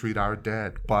how we treat our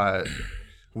dead, but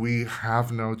we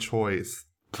have no choice.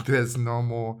 There's no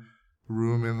more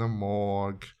room in the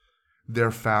morgue.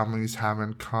 Their families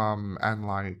haven't come and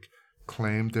like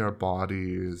claimed their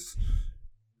bodies.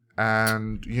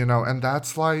 And, and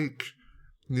that's like,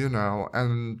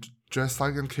 and just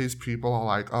like in case people are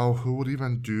like, oh, who would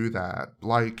even do that?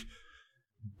 Like,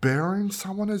 burying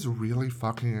someone is really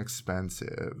fucking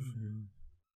expensive,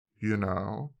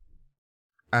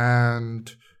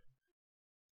 And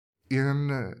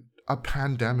in a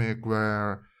pandemic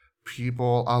where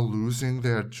people are losing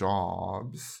their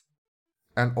jobs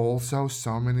and also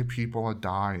so many people are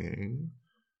dying,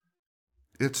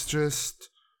 it's just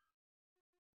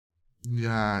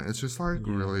like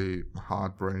really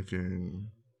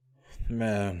heartbreaking.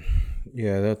 Man,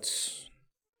 yeah, that's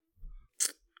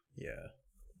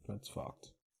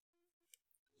fucked.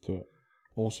 So,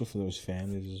 also for those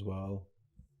families as well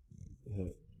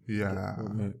that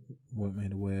weren't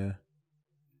made aware.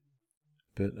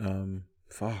 But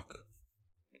fuck.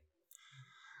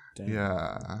 Damn.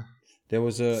 Yeah. There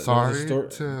was a sorry story.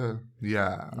 to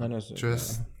yeah. No,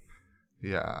 just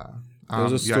yeah. There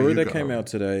was a story that came out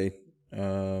today,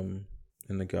 in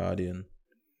the Guardian,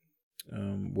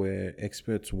 where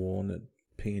experts warn that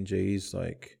PNG is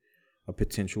like a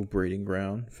potential breeding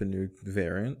ground for new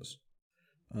variants.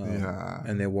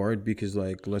 And they're worried because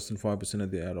like less than 5%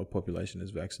 of the adult population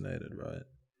is vaccinated, right?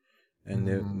 And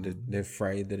they're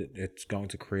afraid that it's going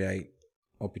to create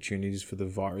opportunities for the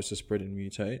virus to spread and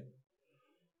mutate.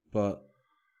 but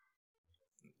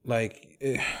like,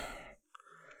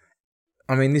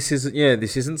 I mean, this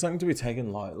isn't something to be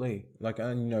taken lightly. Like,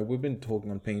 and we've been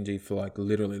talking on PNG for like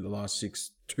literally the last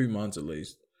 2 months at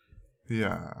least.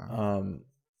 Yeah.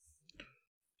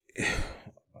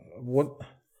 What?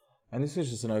 And this is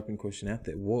just an open question out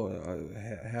there.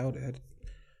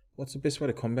 What's the best way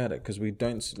to combat it? Because we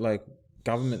don't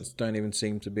governments don't even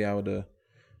seem to be able to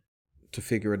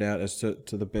figure it out as to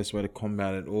the best way to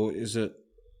combat it, or is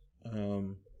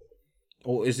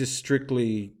this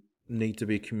strictly need to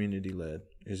be community led?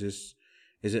 Is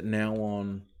it now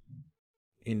on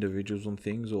individuals on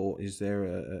things, or is there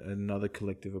another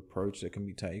collective approach that can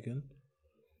be taken?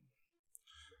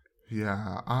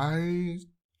 Yeah, I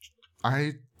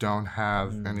don't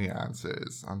have any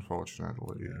answers,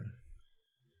 unfortunately.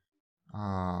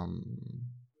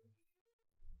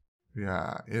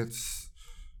 Yeah, it's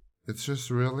just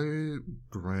really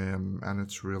grim, and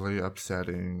it's really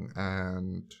upsetting,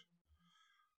 and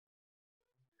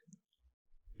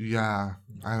yeah,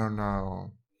 I don't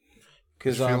know.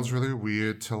 It feels really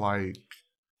weird to like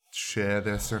share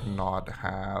this and not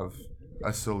have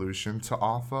a solution to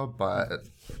offer, but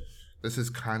this is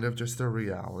kind of just a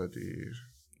reality.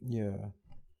 Yeah,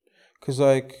 because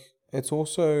it's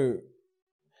also,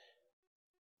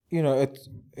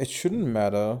 it shouldn't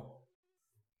matter.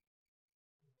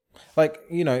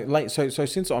 So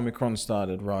since Omicron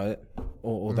started, right,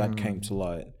 or that came to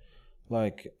light,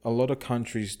 like a lot of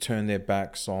countries turned their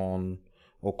backs on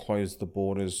or closed the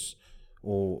borders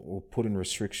or put in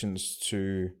restrictions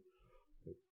to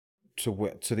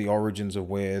the origins of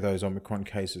where those Omicron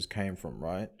cases came from,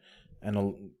 right?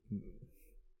 And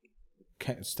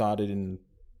started in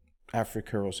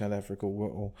Africa or South Africa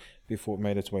or before it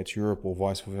made its way to Europe or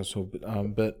vice versa.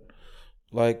 But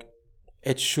like,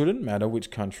 it shouldn't matter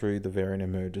which country the variant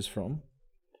emerges from.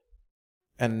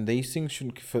 And these things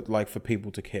shouldn't, for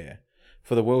people to care,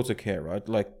 for the world to care, right?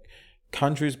 Like,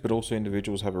 countries, but also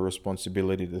individuals have a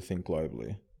responsibility to think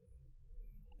globally.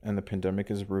 And the pandemic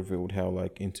has revealed how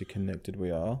interconnected we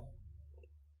are.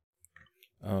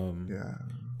 Yeah.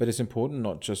 But it's important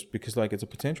not just because it's a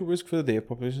potential risk for their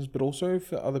populations, but also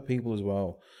for other people as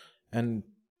well. And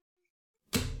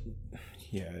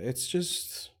yeah, it's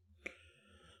just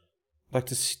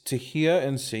to hear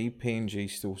and see PNG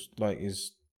still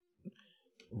is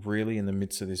really in the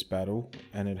midst of this battle,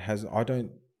 and it has.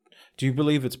 Do you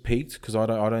believe it's peaked? Because I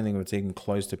don't think it's even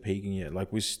close to peaking yet.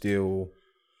 We're still.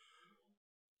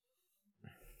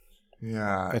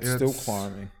 Yeah, it's still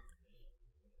climbing.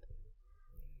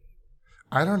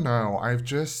 I don't know. I've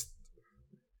just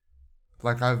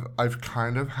I've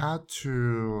kind of had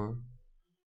to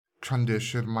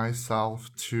condition myself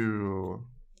to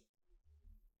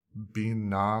be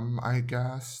numb, I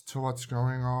guess, to what's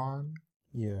going on.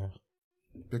 Yeah.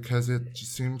 Because it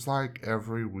seems like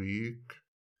every week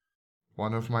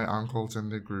one of my uncles in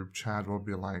the group chat will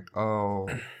be like, "Oh,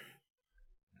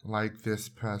 like this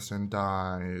person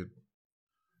died.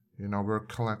 We're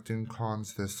collecting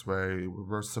cons this way.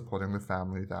 We're supporting the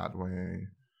family that way."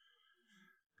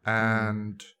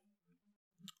 And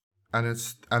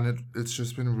it's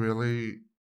just been really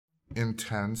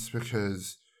intense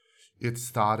because it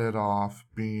started off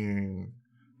being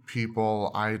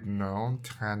people I'd known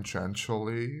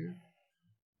tangentially.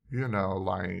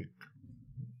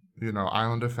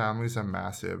 Islander families are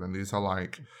massive, and these are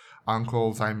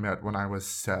uncles I met when I was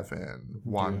 7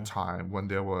 one time when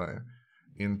they were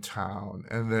in town,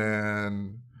 and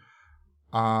then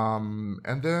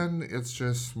it's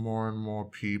just more and more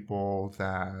people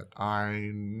that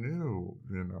I knew,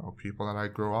 people that I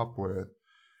grew up with,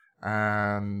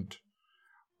 and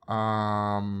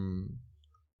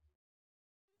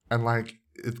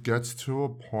it gets to a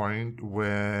point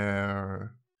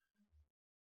where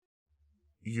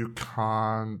you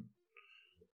can't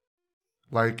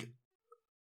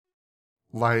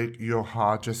your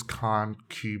heart just can't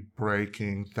keep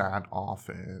breaking that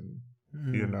often,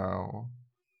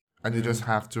 and you just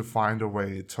have to find a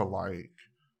way to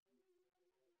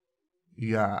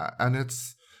and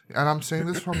I'm saying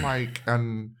this from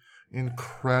an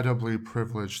incredibly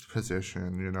privileged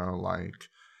position,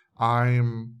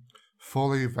 I'm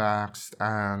fully vaxxed,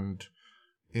 and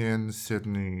in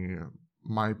Sydney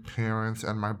my parents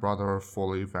and my brother are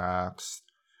fully vaxxed,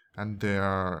 and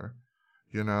they're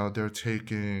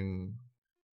taking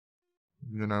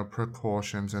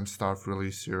precautions and stuff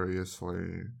really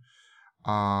seriously.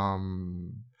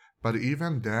 But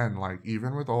even then,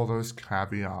 even with all those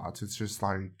caveats, it's just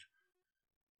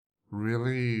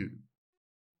really,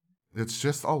 it's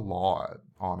just a lot,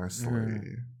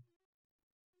 honestly.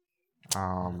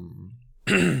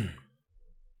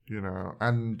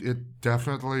 and it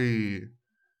definitely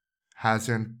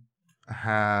hasn't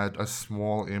had a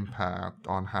small impact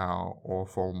on how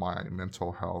awful my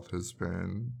mental health has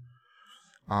been.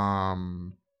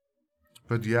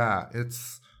 But yeah,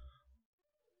 things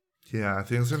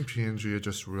in PNG are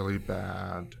just really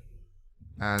bad,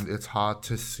 and it's hard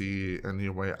to see any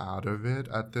way out of it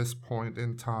at this point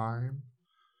in time.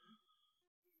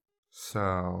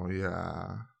 So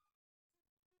yeah.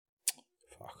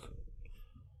 Fuck.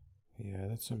 Yeah,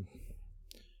 that's some.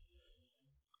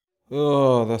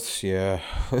 Oh, that's yeah.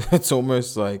 It's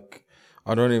almost like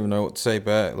I don't even know what to say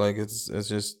back. Like it's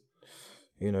just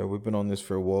we've been on this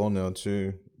for a while now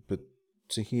too, but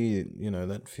to hear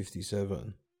that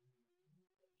 57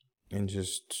 and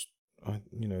just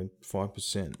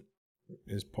 5%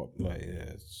 is pop like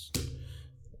yeah. It's,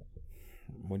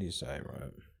 what do you say,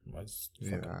 right?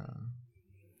 Yeah.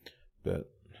 But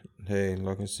hey,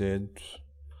 like I said,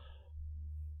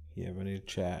 you ever need to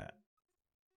chat?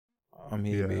 I'm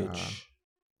here, bitch.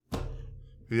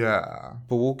 Yeah.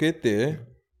 But we'll get there.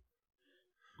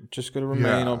 Just gotta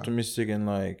remain optimistic and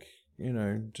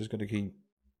just gotta keep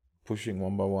pushing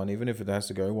one by one, even if it has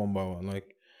to go one by one.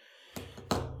 Like,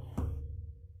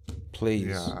 please.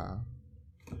 Yeah.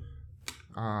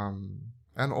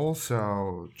 And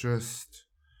also just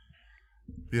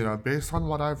based on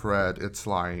what I've read, it's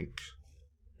like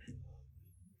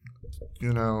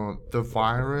the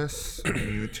virus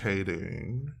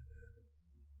mutating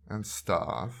and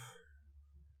stuff,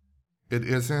 it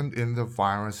isn't in the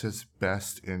virus's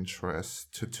best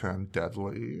interest to turn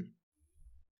deadly.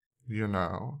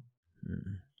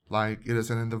 Like, it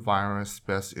isn't in the virus'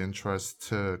 best interest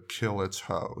to kill its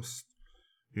host.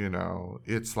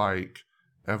 It's like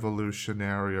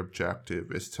evolutionary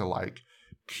objective is to like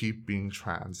keep being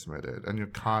transmitted, and you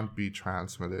can't be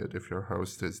transmitted if your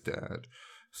host is dead.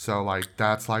 So like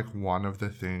that's like one of the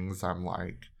things I'm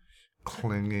like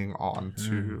clinging on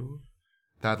to,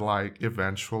 that like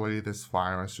eventually this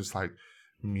virus just like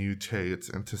mutates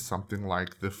into something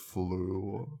like the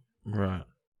flu, right?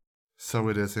 So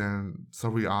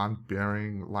we aren't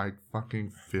burying like fucking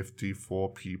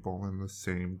 54 people in the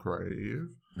same grave.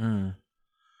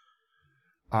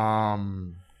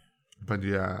 But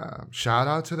yeah, shout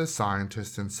out to the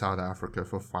scientists in South Africa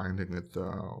for finding it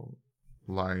though.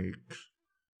 Like,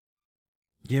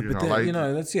 yeah, but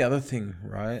that's the other thing,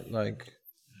 right? Like,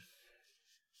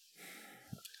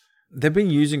 they've been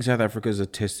using South Africa as a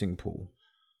testing pool,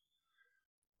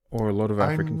 or a lot of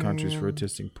African countries for a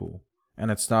testing pool, and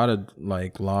it started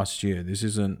like last year. This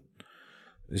isn't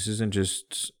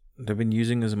just, they've been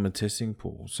using it as a testing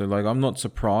pool. So like, I'm not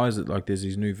surprised that like there's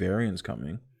these new variants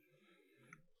coming.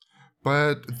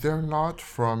 But they're not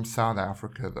from South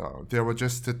Africa though. They were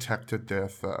just detected there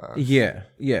first. Yeah,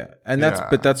 and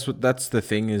that's the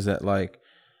thing is that like,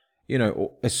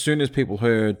 as soon as people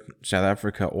heard South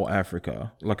Africa or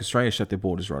Africa, like Australia shut their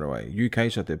borders right away.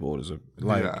 UK shut their borders.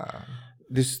 Like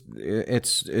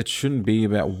it shouldn't be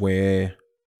about where,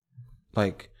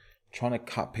 like, trying to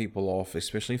cut people off,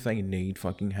 especially if they need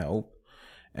fucking help.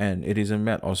 And it isn't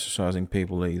about ostracizing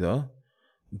people either.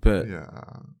 But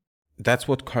that's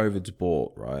what COVID's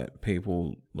brought, right?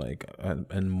 People like are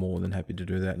more than happy to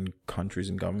do that, and countries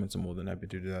and governments are more than happy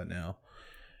to do that now.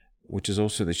 Which is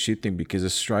also the shit thing, because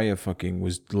Australia fucking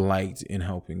was late in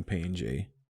helping PNG.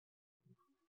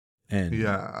 And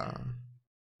yeah,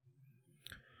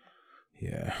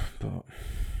 but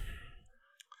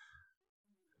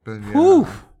yeah. Whew.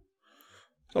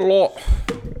 It's a lot.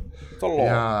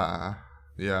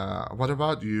 Yeah. What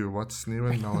about you? What's new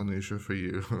in Melanesia for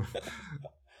you?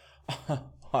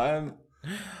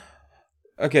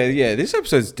 Okay, yeah, this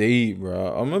episode's deep,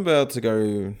 bro. I'm about to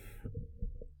go.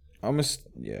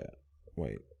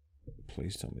 Wait,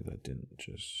 please tell me that didn't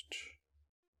just.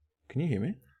 Can you hear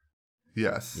me?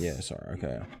 Yes. Yeah, sorry.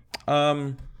 Okay.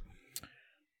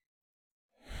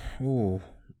 Ooh.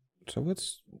 So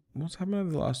what's happened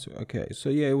over the last 2? Okay, so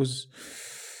yeah, it was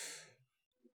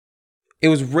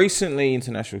recently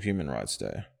International Human Rights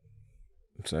Day.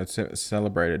 So it's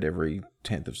celebrated every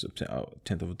 10th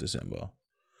of December.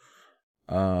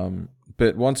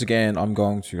 But once again, I'm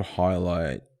going to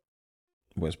highlight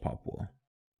West Papua.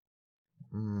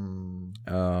 And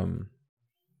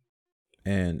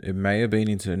it may have been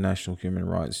International Human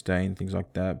Rights Day and things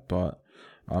like that, but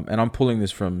and I'm pulling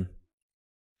this from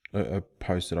a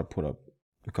post that I put up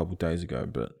a couple of days ago,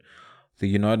 but the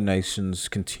United Nations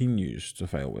continues to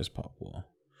fail West Papua.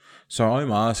 So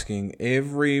I'm asking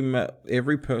every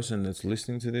person that's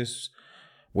listening to this,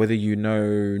 whether you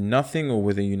know nothing or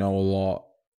whether you know a lot,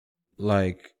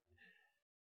 like,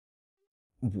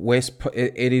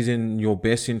 it is in your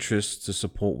best interest to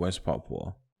support West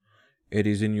Papua. it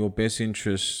is in your best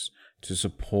interest to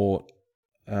support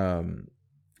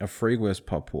a free West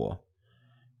Papua,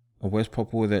 a West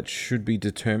Papua that should be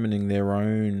determining their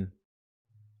own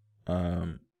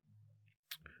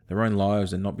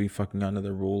lives and not be fucking under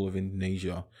the rule of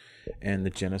Indonesia and the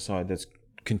genocide that's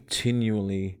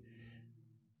continually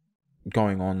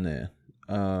going on there.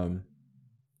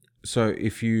 So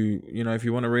if you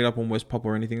want to read up on West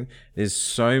Papua or anything, there's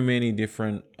so many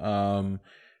different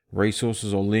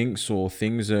resources or links or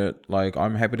things that like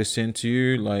I'm happy to send to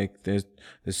you. Like there's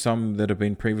some that have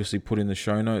been previously put in the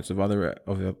show notes of other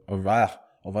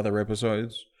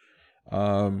episodes.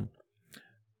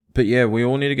 But yeah, we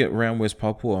all need to get around West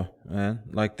Papua, man.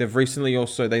 Like they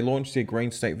launched their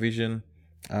Green State Vision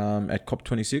at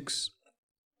COP26.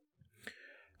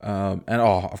 And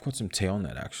I've got some tea on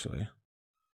that actually.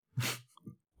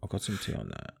 I've got some tea on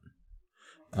that.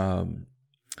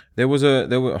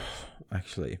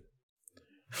 Actually.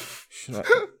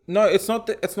 No, it's not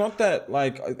that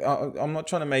like I'm not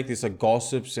trying to make this a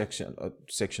gossip section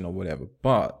or whatever,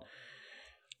 but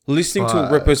listening to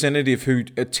a representative who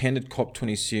attended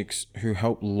COP26 who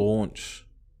helped launch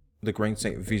the Green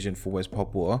State Vision for West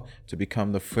Papua to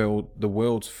become the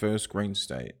world's first green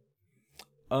state.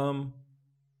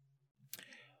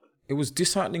 It was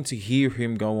disheartening to hear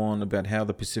him go on about how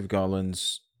the Pacific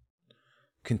Islands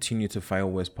continue to fail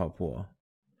West Papua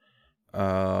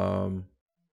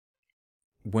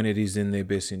when it is in their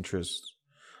best interest.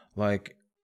 Like,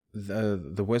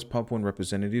 the West Papuan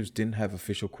representatives didn't have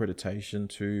official accreditation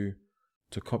to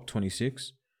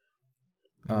COP26.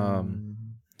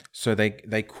 So they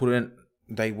didn't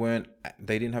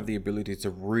have the ability to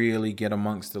really get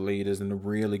amongst the leaders and to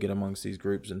really get amongst these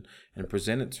groups and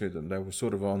present it to them. They were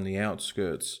sort of on the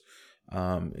outskirts,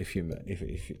 if you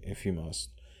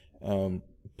must.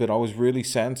 But I was really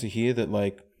saddened to hear that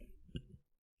like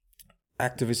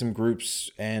activism groups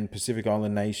and Pacific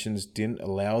Island nations didn't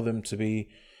allow them to be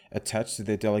attached to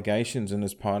their delegations and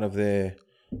as part of their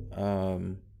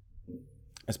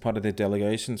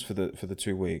delegations for the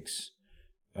 2 weeks.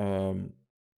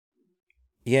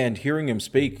 Yeah, and hearing him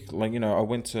speak, like, you know, I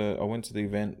went to the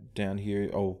event down here,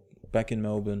 back in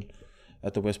Melbourne,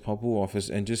 at the West Papua office,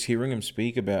 and just hearing him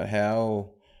speak about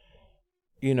how,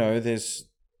 you know, they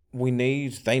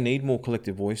need more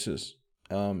collective voices,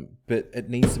 but it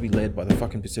needs to be led by the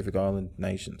fucking Pacific Island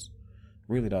nations, it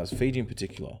really does. Fiji in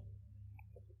particular.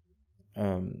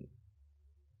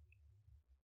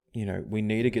 You know, we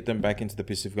need to get them back into the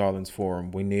Pacific Islands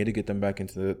Forum. We need to get them back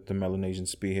into the Melanesian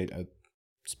spearhead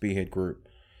group.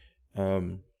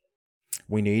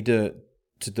 We need to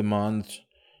demand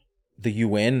the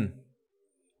UN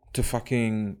to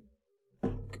fucking...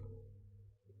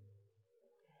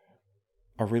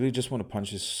 I really just want to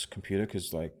punch this computer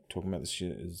because, like, talking about this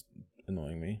shit is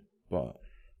annoying me. But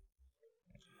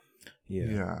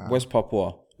yeah. West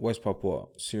Papua,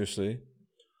 seriously.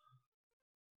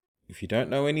 If you don't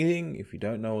know anything, if you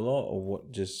don't know a lot, or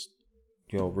what, just,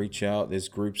 you know, reach out. There's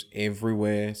groups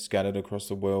everywhere, scattered across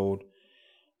the world.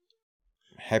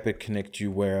 Happy to connect you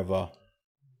wherever.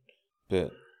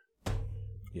 But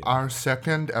yeah. Our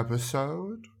second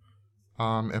episode,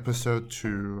 episode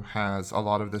 2, has a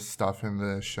lot of this stuff in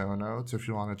the show notes if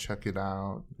you want to check it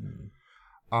out.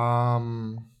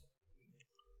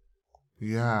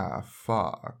 Yeah,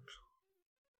 fuck.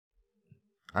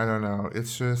 I don't know.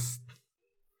 It's just,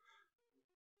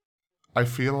 I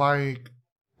feel like,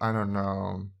 I don't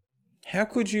know. How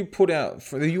could you put out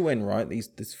for the UN, right?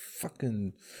 This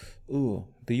fucking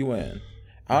the UN,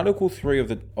 Article 3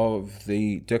 of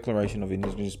the Declaration of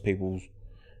Indigenous Peoples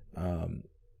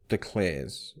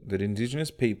declares that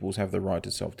Indigenous peoples have the right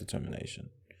to self-determination.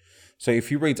 So if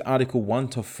you read Article 1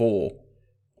 to 4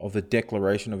 of the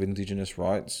Declaration of Indigenous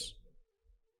Rights,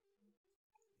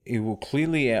 it will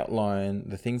clearly outline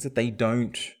the things that they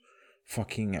don't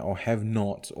fucking or have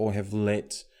not or have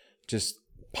let just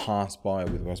pass by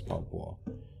with West Papua.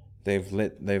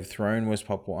 They've thrown West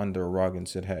Papua under a rug and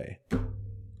said, hey,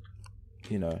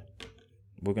 you know,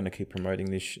 we're going to keep promoting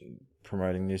this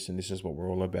and this is what we're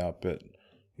all about, but,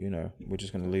 you know, we're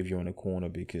just going to leave you in a corner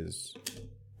because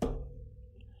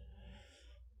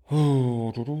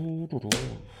yeah,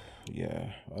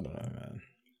 I don't know, man.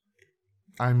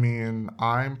 I mean,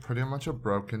 I'm pretty much a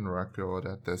broken record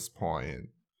at this point,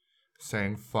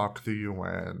 saying fuck the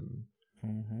UN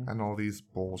and all these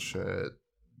bullshit,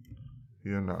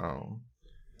 you know,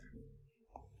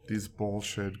 these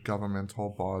bullshit governmental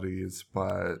bodies,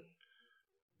 but,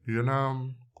 you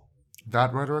know,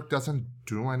 that rhetoric doesn't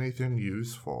do anything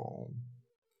useful,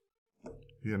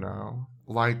 you know?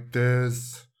 Like,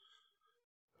 there's,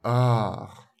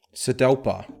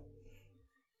 SEDELPA.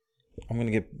 I'm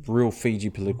gonna get real Fiji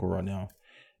political right now.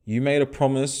 You made a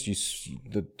promise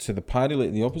to the party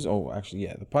leader, the opposite. Oh, actually,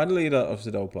 yeah, the party leader of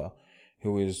SEDELPA,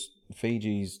 who is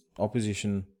Fiji's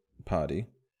opposition party,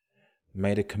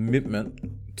 made a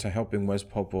commitment to helping West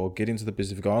Papua get into the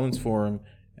Pacific Islands Forum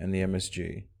and the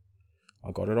MSG.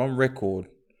 I got it on record.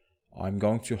 I'm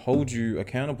going to hold you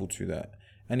accountable to that.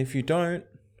 And if you don't,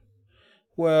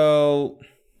 well,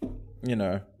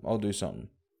 I'll do something.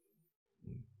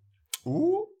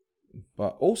 Ooh.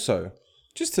 But also,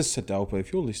 just to SEDELPA,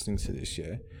 if you're listening to this,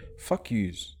 yeah, fuck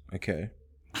yous, okay?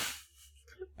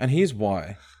 And here's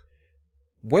why.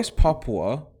 West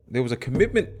Papua, there was a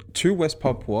commitment to West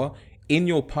Papua in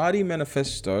your party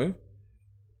manifesto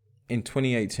in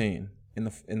 2018,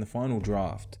 in the final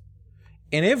draft.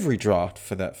 In every draft,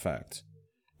 for that fact.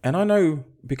 And I know,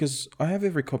 because I have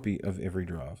every copy of every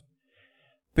draft,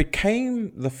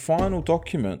 became the final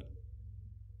document,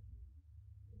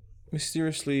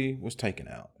 mysteriously was taken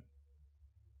out.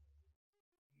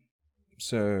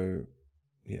 So,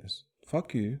 yes,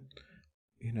 fuck you,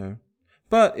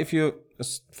 But if you're a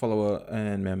follower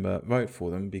and member, vote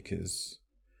for them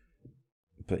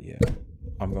but yeah,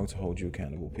 I'm going to hold you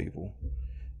accountable, people.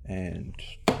 And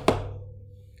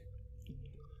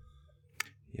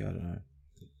yeah, I don't know.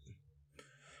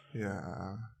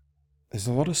 Yeah. There's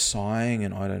a lot of sighing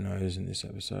and I don't knows in this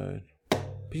episode.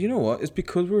 But you know what? It's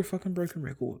because we're a fucking broken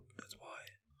record. That's why.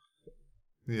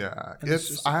 Yeah. And it's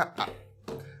just... I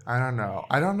don't know.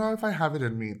 I don't know if I have it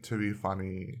in me to be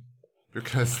funny.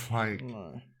 Because,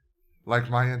 like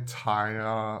my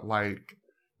entire,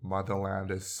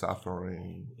 motherland is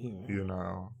suffering,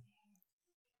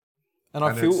 And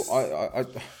I feel,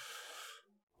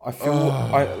 I feel,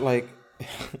 I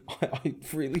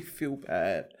really feel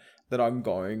bad that I'm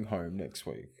going home next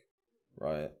week,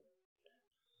 right?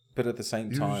 But at the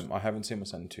same time, I haven't seen my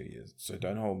son in 2 years, so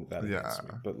don't hold that against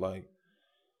me. But,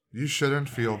 you shouldn't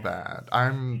feel bad.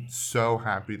 I'm so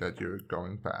happy that you're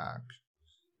going back,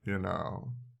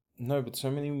 No, but so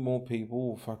many more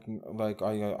people fucking,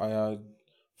 I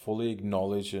fully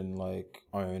acknowledge and,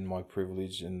 own my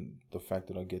privilege and the fact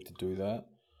that I get to do that.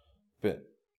 But,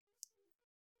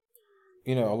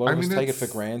 a lot of us take it for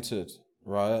granted,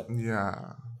 right?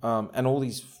 Yeah. And all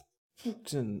these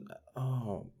fucking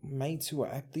mates who are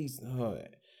at these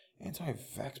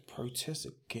anti-vax protests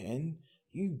again.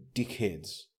 You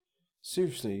dickheads.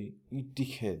 Seriously, you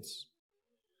dickheads.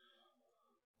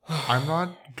 I'm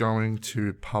not going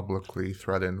to publicly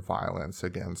threaten violence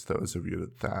against those of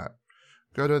you that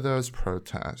go to those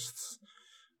protests.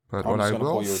 But what I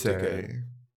will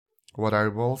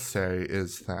say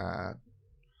is that,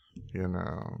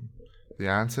 the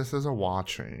ancestors are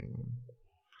watching.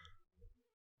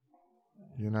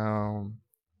 The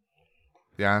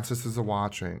ancestors are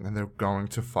watching and they're going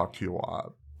to fuck you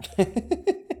up.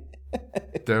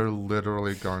 They're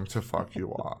literally going to fuck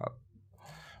you up.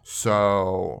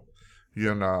 So,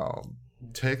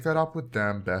 take it up with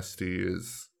them,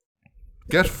 besties.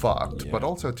 Get fucked, but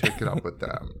also take it up with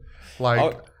them.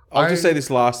 I'll just say this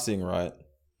last thing, right?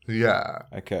 Yeah.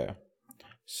 Okay.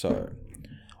 So,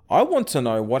 I want to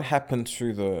know what happened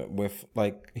to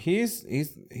here's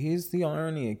the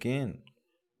irony again,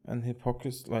 and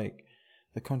hypocrisy,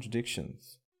 the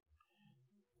contradictions.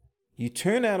 You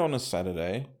turn out on a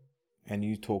Saturday, and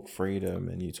you talk freedom,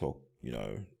 and you talk,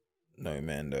 no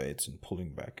mandates and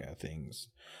pulling back our things.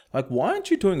 Why aren't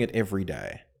you doing it every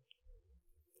day?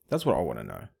 That's what I want to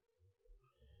know.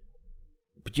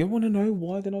 But you want to know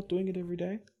why they're not doing it every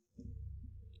day?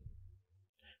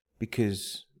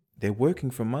 Because they're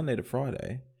working from Monday to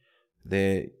Friday.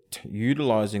 They're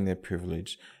utilizing their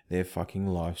privilege, their fucking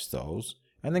lifestyles,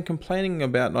 and then complaining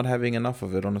about not having enough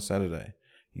of it on a Saturday.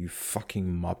 You fucking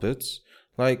muppets.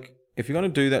 If you're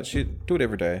going to do that shit, do it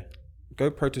every day.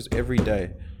 Go protest every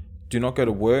day. Do not go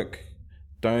to work.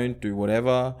 Don't do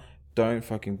whatever. Don't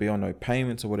fucking be on no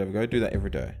payments or whatever. Go do that every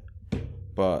day.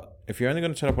 But if you're only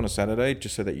going to turn up on a Saturday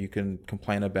just so that you can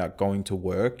complain about going to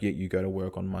work, yet you go to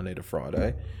work on Monday to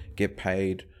Friday, get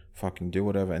paid, fucking do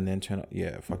whatever, and then turn up,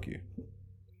 yeah, fuck you.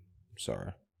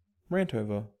 Sorry. Rant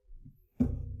over.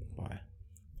 Bye.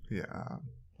 Yeah.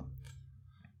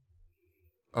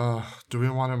 Do we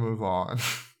want to move on?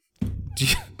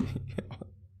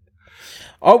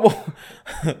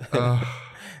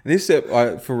 This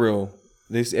for real.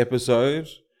 This episode.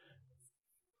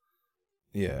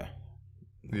 Yeah.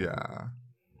 Yeah.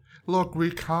 Look, we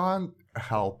can't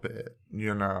help it,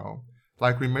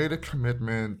 we made a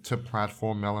commitment to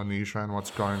platform Melanesia and what's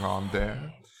going on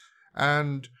there.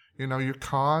 And, you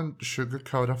can't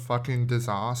sugarcoat a fucking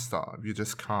disaster. You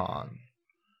just can't.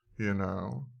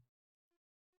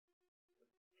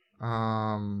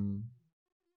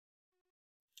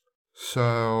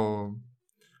 So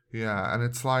yeah, and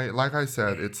it's like I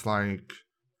said, it's like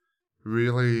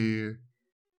really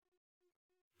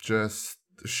just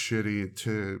shitty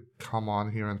to come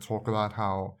on here and talk about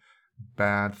how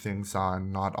bad things are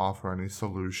and not offer any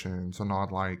solutions or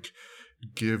not like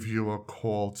give you a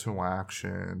call to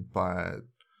action, but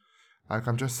like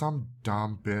I'm just some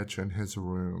dumb bitch in his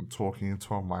room talking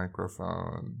into a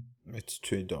microphone. It's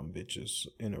two dumb bitches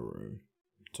in a room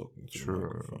talking to the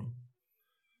True. microphone.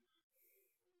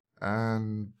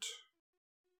 And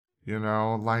you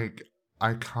know, like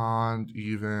I can't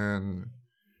even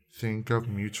think of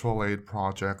mutual aid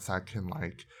projects I can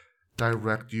like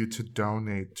direct you to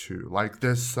donate to. Like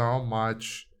there's so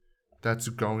much that's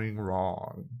going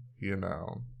wrong, you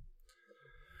know.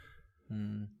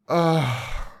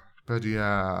 But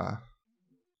yeah.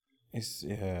 It's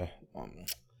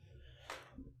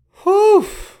whew.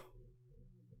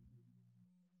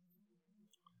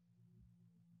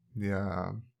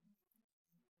 Yeah.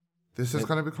 This is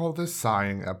gonna be called the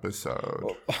sighing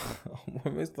episode.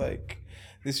 Almost like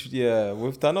this. Yeah,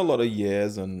 we've done a lot of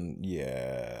years and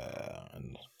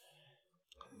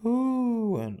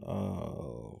ooh and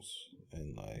ohs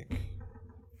and like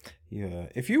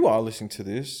If you are listening to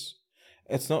this,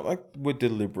 it's not like we're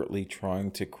deliberately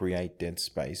trying to create dead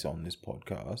space on this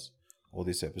podcast or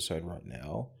this episode right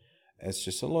now. It's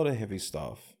just a lot of heavy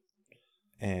stuff,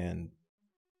 and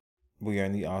we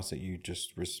only ask that you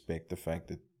just respect the fact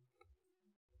that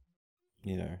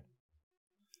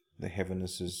the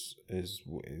heaviness is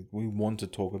we want to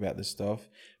talk about this stuff,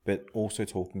 but also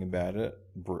talking about it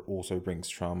also brings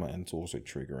trauma and it's also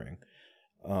triggering.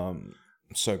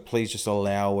 So please just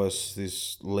allow us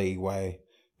this leeway.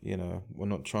 We're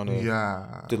not trying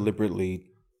to deliberately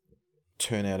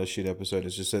turn out a shit episode.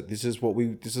 It's just that this is why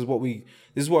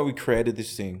we created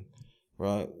this thing,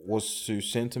 right? Was to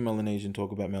send to Melanesia and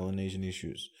talk about Melanesian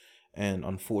issues. And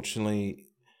unfortunately,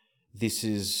 this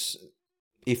is,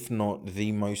 if not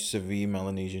the most severe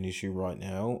Melanesian issue right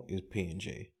now, is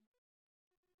PNG.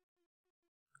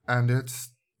 And it's,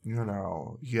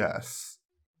 yes.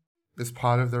 It's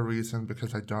part of the reason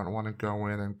because I don't want to go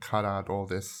in and cut out all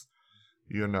this,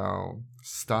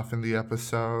 stuff in the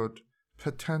episode.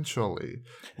 Potentially.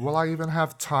 Will I even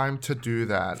have time to do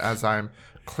that as I'm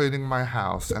cleaning my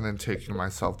house and then taking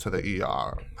myself to the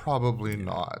ER? Probably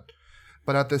not.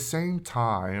 But at the same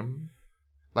time,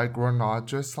 like, we're not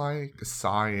just, like,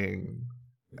 sighing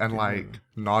and, like,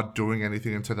 not doing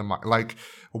anything into the mind. Like,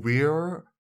 we're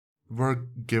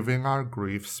giving our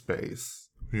grief space,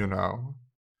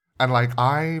 And, like,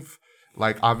 I've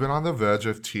been on the verge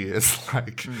of tears,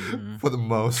 like, for the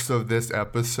most of this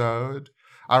episode.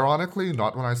 Ironically,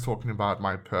 not when I was talking about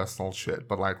my personal shit,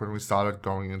 but, like, when we started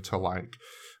going into, like,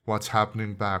 what's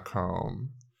happening back home.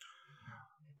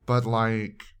 But,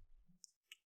 like,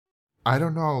 I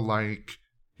don't know, like,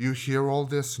 you hear all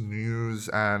this news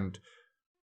and,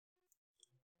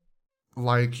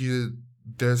 like,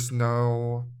 there's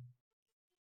no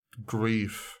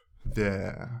grief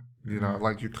there.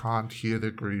 Like, you can't hear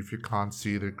the grief, you can't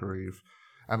see the grief.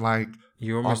 And, like,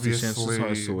 you're almost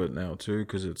desensitized to it now, too,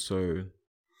 because it's so...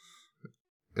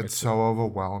 It's so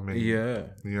overwhelming. Yeah.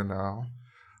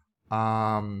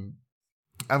 And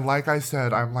like I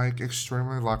said, I'm, like,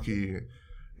 extremely lucky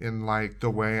in, like, the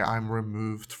way I'm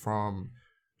removed from,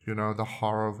 the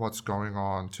horror of what's going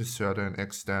on to certain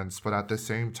extents. But at the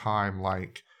same time,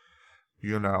 like,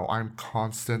 I'm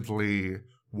constantly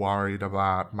worried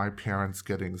about my parents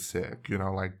getting sick.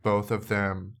 Like, both of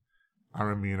them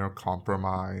are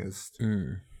immunocompromised.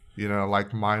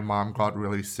 Like, my mom got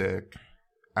really sick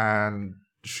and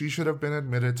she should have been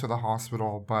admitted to the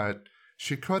hospital, but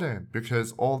she couldn't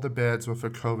because all the beds were for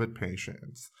COVID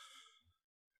patients.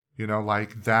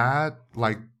 Like that,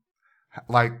 like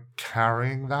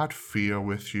carrying that fear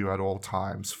with you at all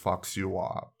times fucks you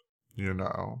up,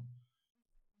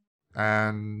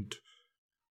 And,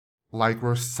 like,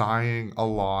 we're sighing a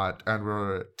lot and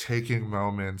we're taking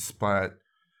moments, but,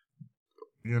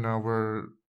 we're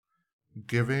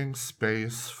giving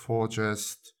space for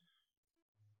just,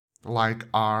 like,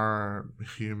 our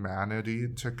humanity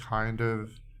to kind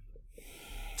of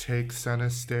take center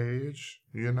stage,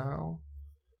 Yeah.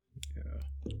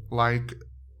 Like,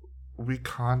 we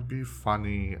can't be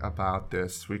funny about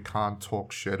this. We can't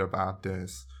talk shit about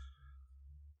this.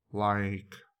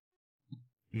 Like,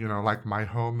 like, my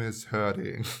home is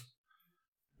hurting.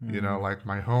 Like,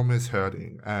 my home is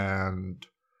hurting. And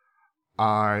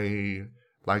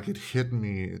it hit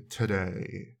me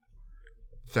today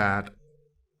that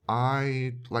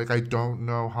I don't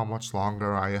know how much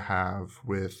longer I have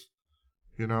with,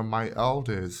 my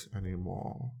elders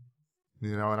anymore.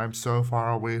 And I'm so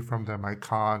far away from them. I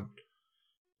can't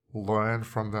learn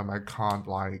from them. I can't,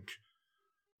 like,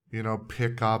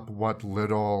 pick up what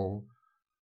little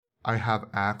I have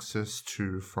access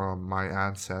to from my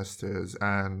ancestors.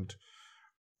 And,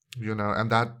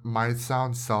 and that might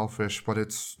sound selfish, but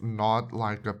it's not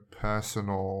like a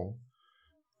personal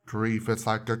grief. It's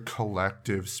like a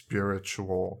collective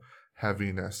spiritual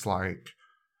heaviness. Like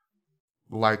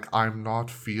I'm not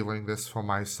feeling this for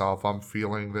myself. I'm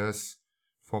feeling this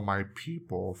for my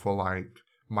people, for like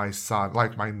my son,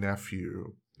 like my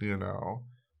nephew,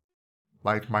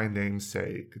 like my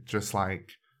namesake, just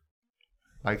like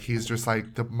he's just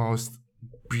like the most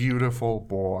beautiful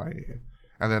boy.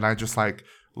 And then I just like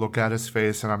look at his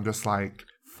face and I'm just like,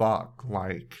 fuck,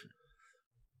 like,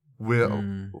 will,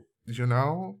 you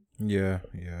know? Yeah.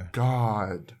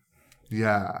 God.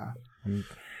 Yeah.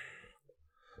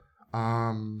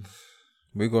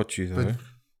 We got you though. But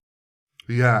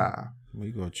yeah.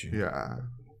 We got you. Yeah.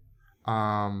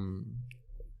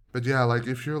 But yeah, like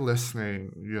if you're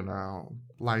listening,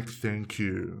 like thank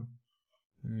you.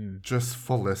 Just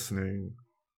for listening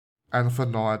and for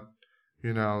not,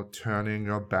 turning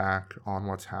your back on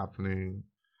what's happening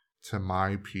to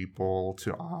my people,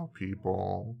 to our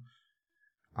people.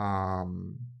 But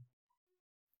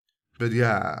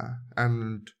yeah,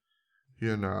 and,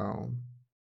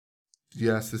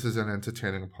 yes, this is an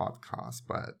entertaining podcast,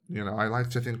 but, I like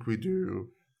to think we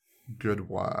do good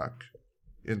work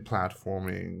in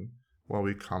platforming where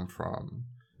we come from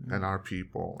and our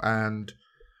people. And,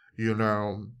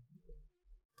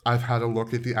 I've had a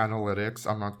look at the analytics.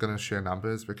 I'm not going to share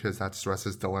numbers because that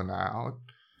stresses Dylan out.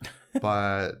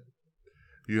 But,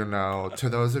 to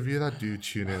those of you that do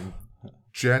tune in,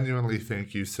 genuinely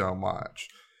thank you so much.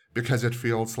 Because it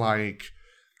feels like,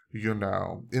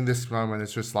 in this moment,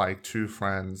 it's just like two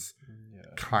friends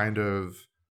kind of,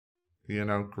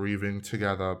 grieving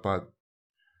together. But,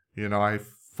 I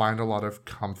find a lot of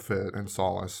comfort and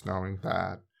solace knowing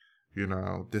that,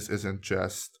 this isn't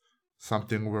just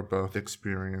something we're both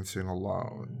experiencing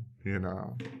alone,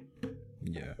 Yeah.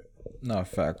 No,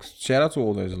 facts. Shout out to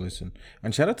all those who listen.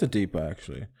 And shout out to Deepa,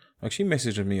 actually. Like, she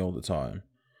messages me all the time.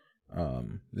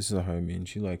 This is a homie, and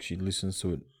she listens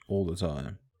to it all the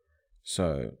time.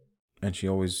 So, and she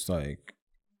always, like,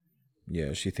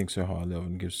 yeah, she thinks so highly of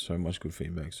and gives so much good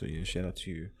feedback. So, yeah, shout out to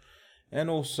you. And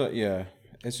also, yeah,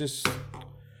 it's just...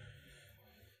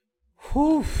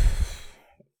 Whew.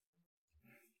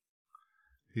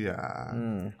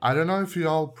 Yeah. I don't know if you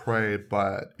all pray,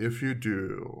 but if you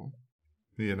do,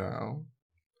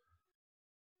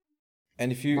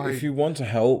 And if you want to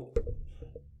help,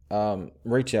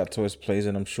 reach out to us, please,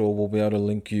 and I'm sure we'll be able to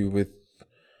link you with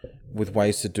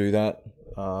ways to do that.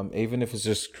 Even if it's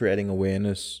just creating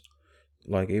awareness,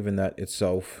 like even that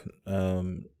itself,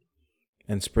 and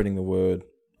spreading the word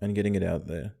and getting it out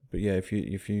there. But yeah, if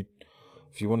you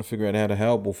want to figure out how to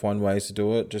help, we'll find ways to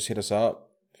do it. Just hit us up.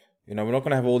 We're not going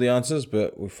to have all the answers,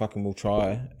 but we fucking will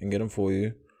try and get them for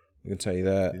you. We can tell you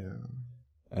that.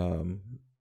 Yeah.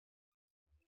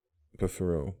 But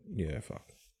for real, yeah,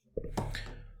 fuck.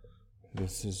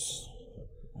 This is...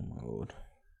 Oh my lord.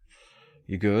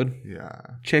 You good? Yeah.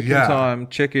 Check-in time.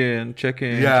 Check-in.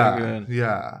 Yeah.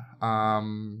 Yeah.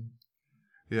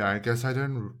 Yeah, I guess I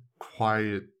didn't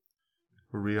quite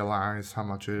realize how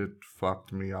much it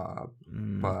fucked me up.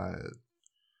 But...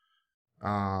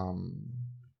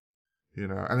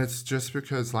 and it's just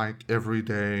because, like, every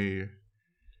day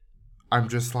I'm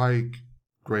just, like,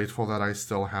 grateful that I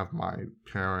still have my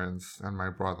parents and my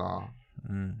brother.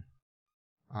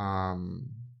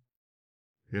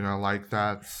 Like,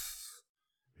 that's,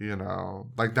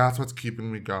 like, that's what's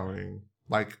keeping me going.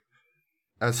 Like,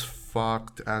 as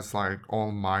fucked as, like,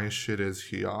 all my shit is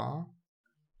here,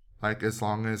 like, as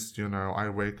long as, I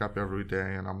wake up every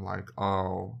day and I'm like,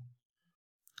 oh...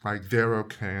 Like, they're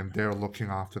okay, and they're looking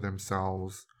after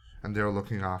themselves, and they're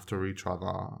looking after each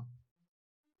other,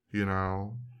 Yeah,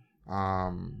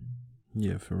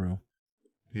 for real.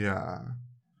 Yeah.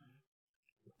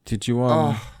 Did you,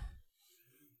 I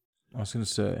was gonna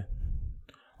say...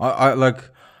 I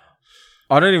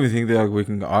don't even think that, like, we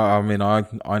can... I mean,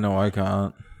 I know I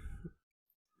can't.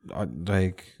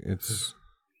 It's...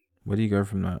 Where do you go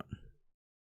from that?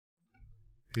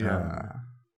 Yeah.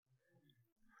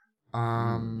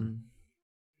 I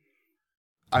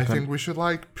think we should,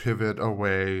 like, pivot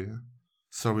away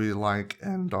so we, like,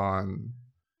 end on,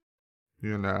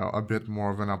 a bit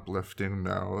more of an uplifting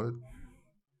note.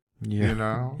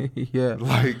 Yeah. Yeah.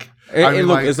 Like, look,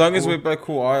 like, as long as we're both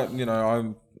cool, I'm...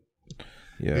 Yeah.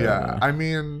 Yeah. I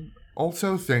mean,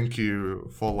 also thank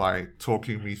you for, like,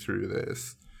 talking me through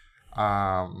this.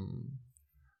 But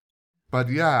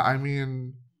yeah, I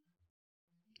mean,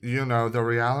 the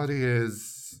reality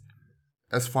is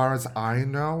as far as I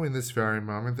know, in this very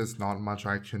moment, there's not much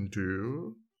I can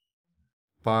do.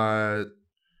 But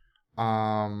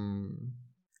I'm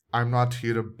not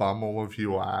here to bum all of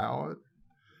you out.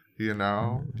 You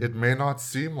know, it may not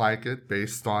seem like it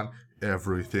based on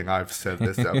everything I've said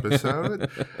this episode,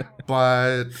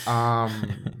 but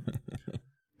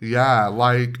yeah,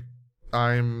 like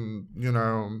I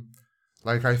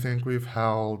think we've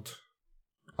held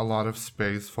a lot of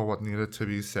space for what needed to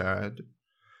be said.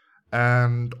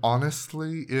 And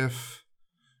honestly, if,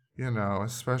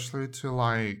 especially to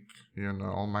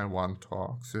all my one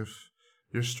talks, if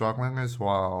you're struggling as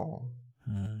well,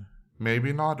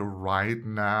 maybe not right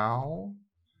now,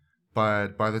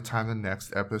 but by the time the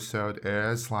next episode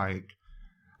airs,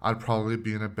 I'd probably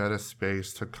be in a better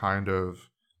space to kind of,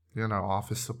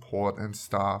 offer support and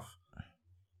stuff,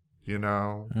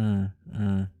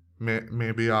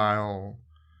 Maybe I'll,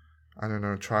 I don't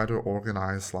know, try to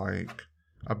organize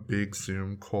a big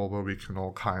Zoom call where we can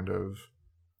all kind of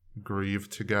grieve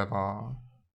together,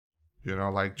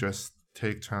 just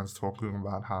take turns talking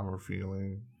about how we're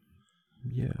feeling.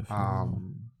 Yeah.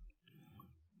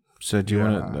 So do you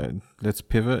want to, let's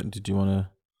pivot? Did you want to?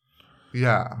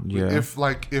 Yeah.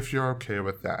 If you're okay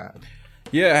with that.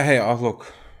 Yeah. Hey,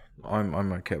 look, I'm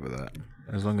okay with that.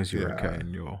 As long as you're okay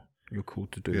and you're cool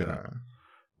to do that.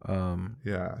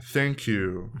 Yeah. Thank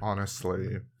you,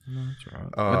 honestly. No, that's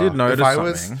right. I did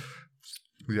notice something.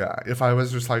 If I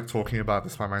was just talking about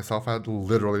this by myself, I'd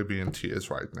literally be in tears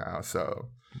right now. So,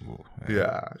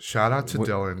 shout out to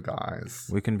Dylan, guys.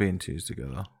 We can be in tears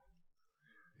together.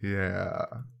 Yeah.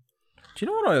 Do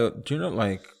you know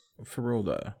what for real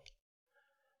though?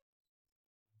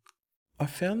 I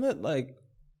found that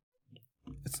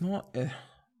it's not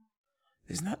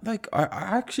I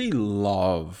actually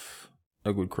love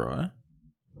a good cry.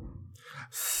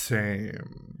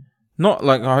 Same. Not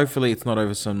hopefully it's not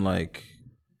over some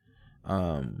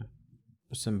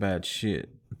some bad shit,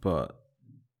 but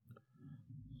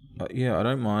I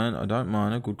don't mind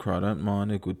a good cry. I don't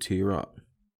mind a good tear up.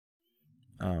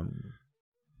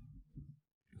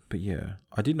 But yeah,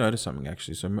 I did notice something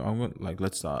actually. So I'm going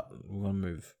let's start. We're gonna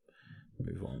move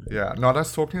on. Yeah, not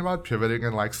us talking about pivoting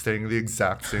and staying in the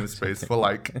exact same space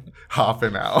for half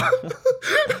an hour.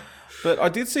 But I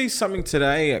did see something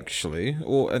today actually,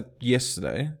 or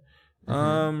yesterday.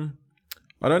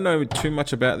 I don't know too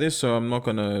much about this, so I'm not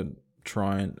gonna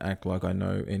try and act like I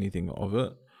know anything of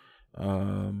it.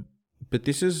 But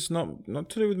this is not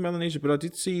to do with Melanesia, but I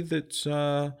did see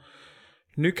that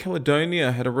New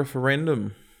Caledonia had a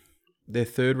referendum. Their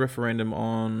third referendum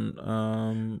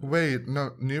on... Wait,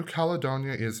 no, New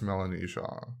Caledonia is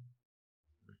Melanesia.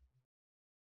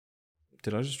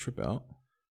 Did I just trip out?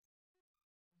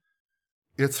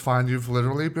 It's fine, you've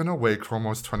literally been awake for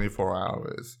almost 24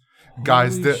 hours.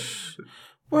 Guys,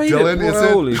 Dylan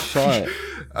isn't... Holy shit.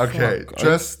 Okay,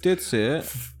 That's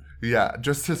it. Yeah,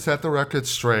 just to set the record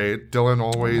straight, Dylan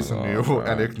always knew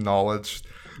and acknowledged,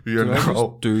 Did I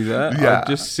just do that? Yeah. I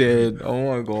just said,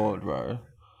 oh my god, bro.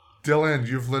 Dylan,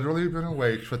 you've literally been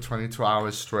awake for 22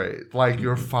 hours straight.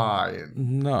 You're fine.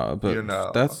 No,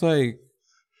 but that's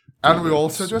And we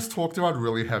also just talked about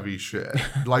really heavy shit.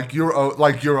 You're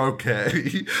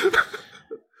okay.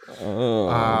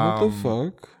 What the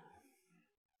fuck?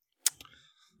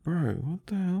 Bro, what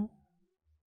the hell?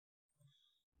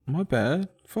 My bad.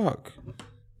 Fuck.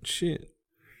 Shit.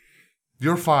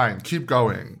 You're fine. Keep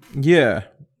going. Yeah.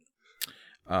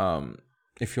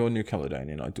 If you're New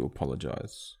Caledonian, I do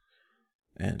apologize.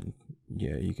 And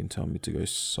yeah, you can tell me to go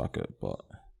suck it, but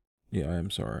yeah, I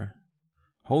am sorry.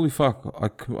 Holy fuck,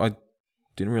 I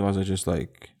didn't realize I just did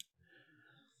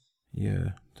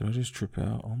I just trip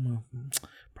out? Oh my,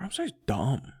 bro, I'm so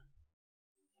dumb.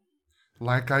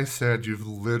 Like I said, you've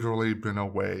literally been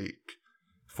awake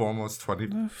for almost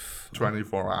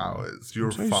 24 hours.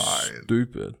 You're so fine.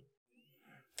 Stupid.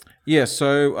 Yeah,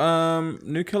 so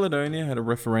New Caledonia had a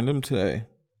referendum today.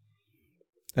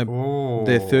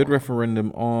 Their third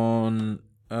referendum on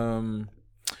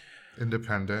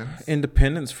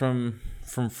independence from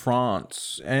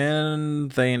France,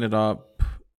 and they ended up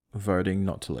voting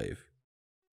not to leave.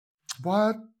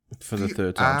 What? For the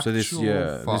third time. So this is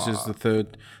the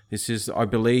third. This is, I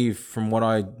believe, from what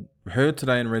I heard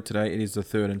today and read today, it is the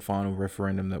third and final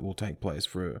referendum that will take place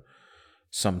for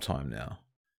some time now.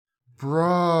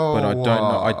 Bro. But I don't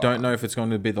know. I don't know if it's going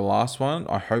to be the last one.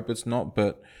 I hope it's not.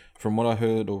 But from what I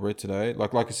heard or read today,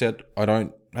 like I said, I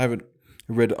haven't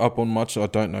read up on much. So I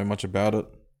don't know much about it.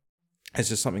 It's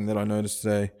just something that I noticed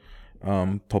today.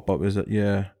 Pop up is that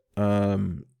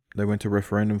they went to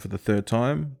referendum for the third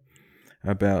time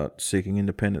about seeking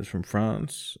independence from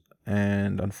France,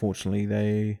 and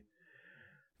unfortunately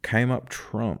came up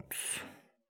trumps.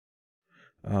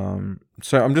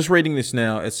 So I'm just reading this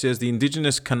now. It says the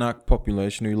indigenous Kanak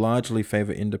population, who largely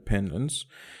favour independence,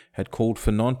 had called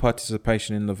for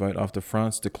non-participation in the vote after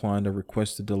France declined a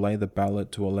request to delay the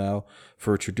ballot to allow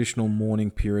for a traditional mourning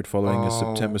period following a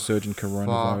September surge in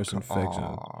coronavirus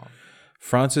infection.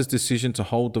 France's decision to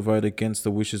hold the vote against the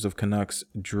wishes of Kanaks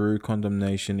drew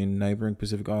condemnation in neighbouring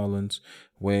Pacific Islands,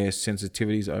 where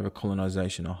sensitivities over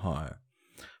colonisation are high.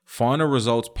 Final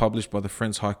results published by the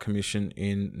French High Commission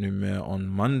in Nouméa on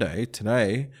Monday,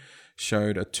 today,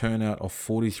 showed a turnout of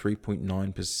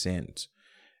 43.9%.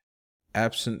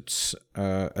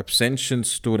 Abstention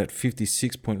stood at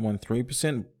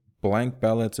 56.13%, blank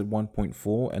ballots at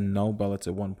 1.4%, and null ballots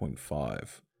at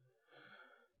 1.5%.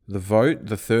 The vote,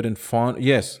 the third and final,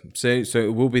 yes, so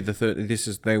it will be the third.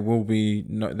 They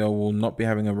will not be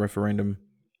having a referendum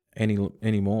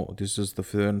anymore. This is the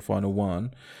third and final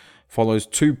one. Follows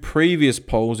two previous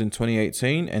polls in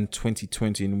 2018 and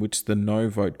 2020, in which the no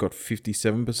vote got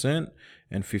 57%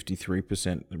 and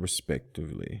 53%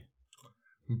 respectively.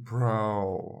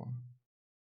 Bro.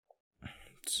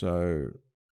 So,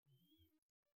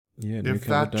 yeah. If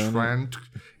that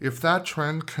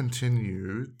trend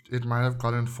continued, it might have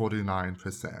gotten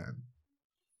 49%.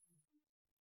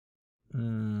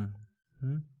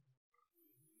 Mm-hmm.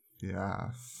 Yeah.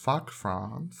 Fuck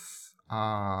France.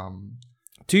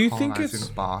 Do you think it's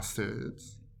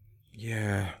bastards?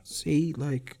 Yeah. See,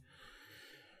 like,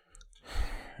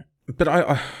 but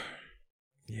I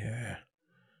yeah.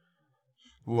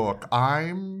 Look,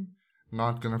 I'm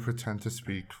not gonna pretend to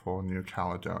speak for New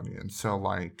Caledonians. So,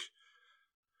 like,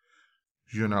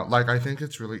 you know, like, I think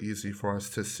it's really easy for us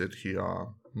to sit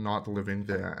here, not living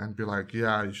there, and be like,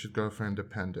 yeah, you should go for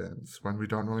independence, when we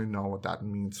don't really know what that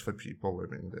means for people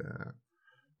living there.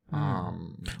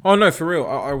 Oh no, for real.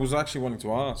 I was actually wanting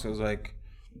to ask. I was like,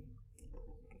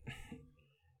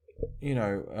 you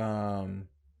know,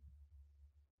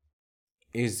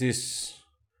 is this?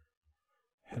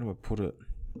 How do I put it?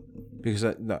 Because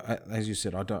as you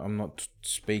said, I'm not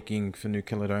speaking for New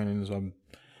Caledonians.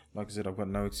 Like I said, I've got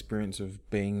no experience of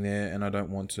being there, and I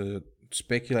don't want to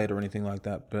speculate or anything like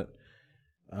that. But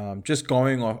just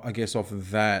going off, I guess, off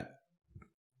of that,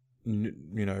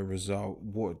 you know, result.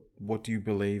 What do you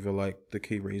believe are like the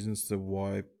key reasons to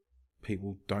why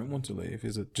people don't want to leave?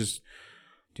 Is it just,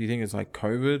 do you think it's like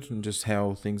COVID and just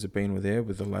how things have been with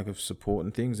the lack of support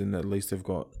and things, and at least they've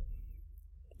got,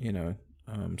 you know,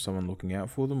 someone looking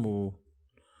out for them? Or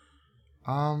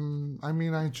I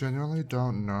mean, I genuinely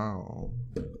don't know.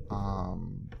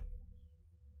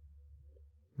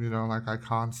 You know, like, I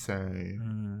can't say.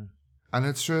 And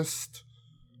it's just,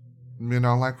 you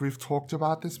know, like, we've talked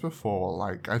about this before.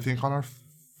 Like, I think on our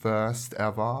first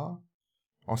ever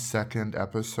or second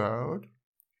episode,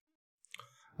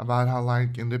 about how,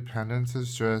 like, independence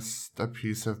is just a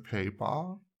piece of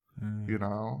paper, you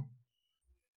know?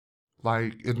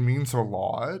 Like, it means a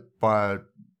lot, but,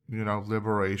 you know,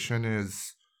 liberation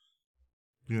is,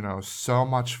 you know, so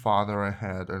much farther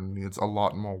ahead and needs a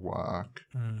lot more work.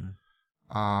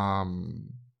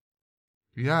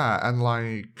 Yeah, and,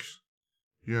 like,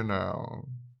 you know,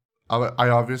 I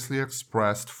obviously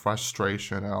expressed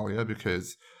frustration earlier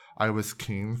because I was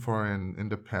keen for an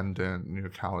independent New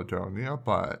Caledonia,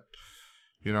 but,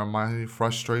 you know, my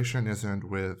frustration isn't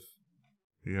with,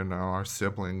 you know, our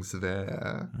siblings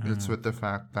there. It's with the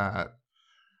fact that,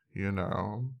 you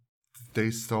know,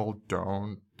 they still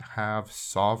don't have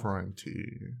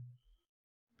sovereignty.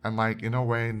 And, like, in a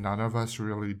way, none of us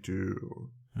really do.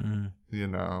 You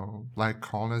know, like,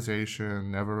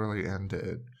 colonization never really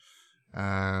ended.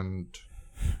 And,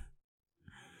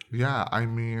 yeah, I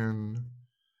mean,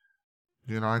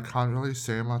 you know, I can't really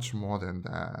say much more than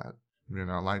that. You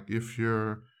know, like, if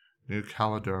you're New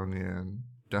Caledonian,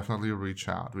 definitely reach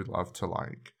out. We'd love to,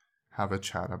 like, have a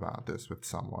chat about this with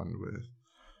someone with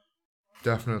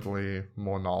definitely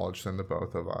more knowledge than the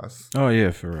both of us. Oh,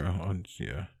 yeah, for real.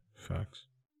 Yeah, facts.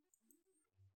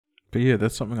 But yeah,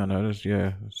 that's something I noticed,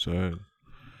 yeah. So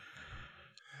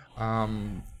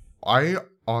I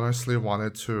honestly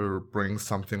wanted to bring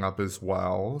something up as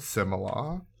well,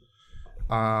 similar.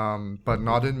 But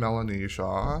not in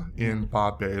Melanesia, in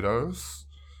Barbados.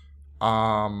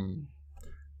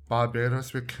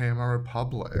 Barbados became a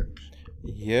republic.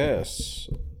 Yes.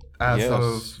 As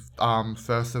of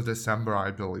 1st of December,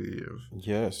 I believe.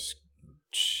 Yes.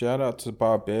 Shout out to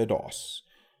Barbados.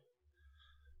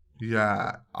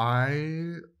 Yeah,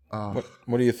 What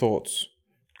are your thoughts?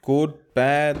 Good?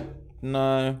 Bad?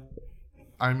 No?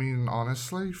 I mean,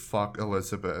 honestly, fuck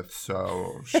Elizabeth,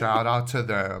 so shout out to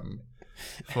them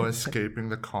for escaping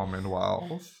the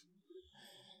Commonwealth.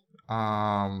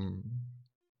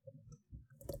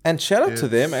 And shout out to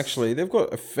them, It's- actually. They've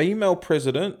got a female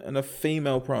president and a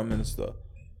female prime minister.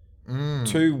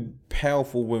 Two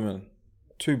powerful women.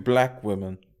 Two black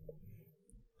women.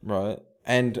 Right?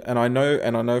 And I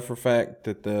know for a fact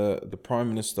that the prime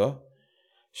minister,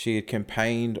 she had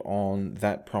campaigned on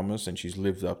that promise and she's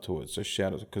lived up to it. So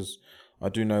shout out, because I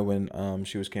do know when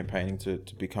she was campaigning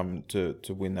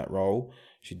to win that role,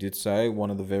 she did say one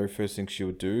of the very first things she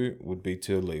would do would be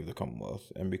to leave the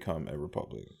Commonwealth and become a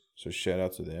republic. So shout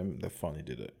out to them. They finally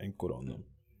did it, and good on them.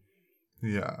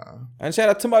 Yeah. And shout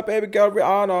out to my baby girl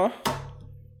Rihanna.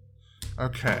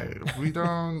 Okay, we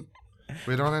don't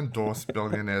endorse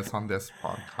billionaires on this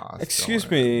podcast. Excuse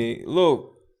Dylan. me.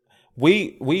 Look,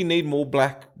 we need more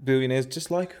black billionaires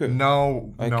just like her.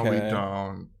 No, we Okay.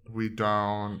 don't.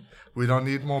 We don't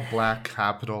need more black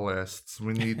capitalists.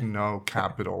 We need no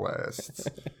capitalists.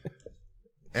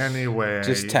 Anyway.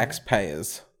 Just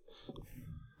taxpayers.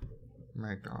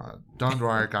 My God. Don't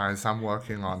worry, guys. I'm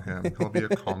working on him. He'll be a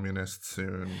communist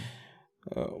soon.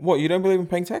 What, you don't believe in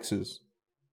paying taxes?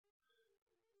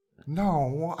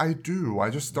 No, I do. I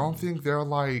just don't think they're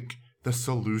like the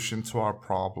solution to our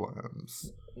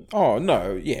problems. Oh,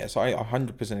 no. Yes, I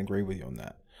 100% agree with you on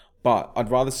that. But I'd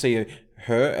rather see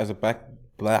her as a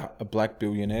black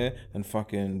billionaire than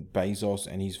fucking Bezos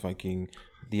and he's fucking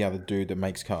the other dude that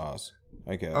makes cars.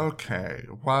 Okay.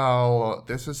 Well,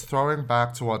 this is throwing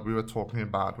back to what we were talking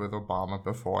about with Obama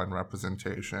before in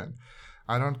representation.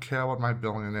 I don't care what my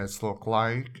billionaires look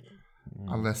like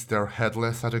unless they're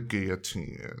headless at a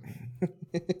guillotine.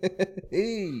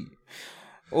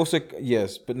 Also,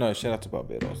 yes, but no, shout out to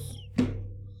Barbados.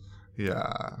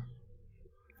 Yeah.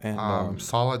 And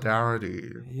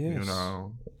solidarity, you yes.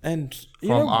 know, and you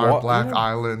from know our what? black You know-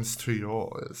 islands to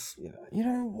yours. You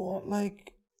know what?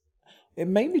 Like, it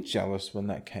made me jealous when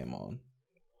that came on.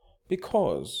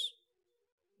 Because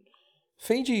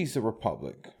Fiji's a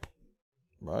republic,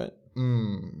 right?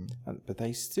 But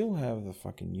they still have the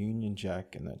fucking Union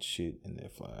Jack and that shit in their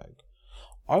flag.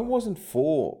 I wasn't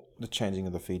for the changing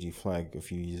of the Fiji flag a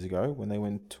few years ago when they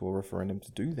went to a referendum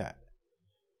to do that.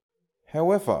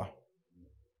 However,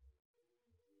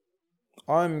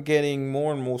 I'm getting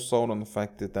more and more sold on the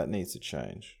fact that that needs to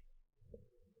change.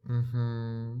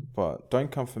 But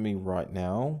don't come for me right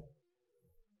now.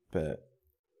 But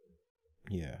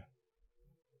yeah.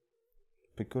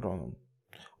 But good on them.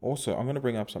 Also, I'm going to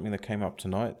bring up something that came up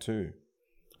tonight too,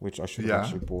 which I should have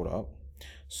actually brought up.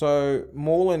 So,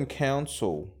 Moreland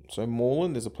Council. So,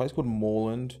 Moreland, there's a place called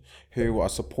Moreland who are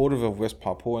supportive of West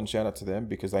Papua, and shout out to them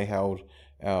because they held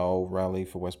our rally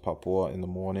for West Papua in the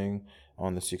morning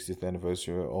on the 60th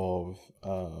anniversary of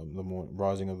the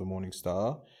Rising of the Morning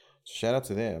Star. So shout out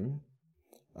to them.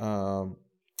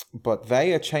 But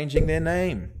they are changing their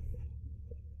name.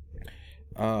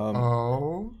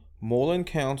 Moreland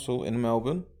Council in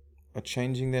Melbourne are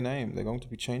changing their name. They're going to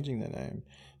be changing their name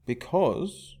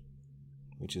because,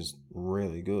 which is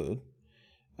really good,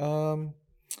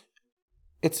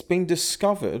 it's been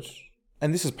discovered,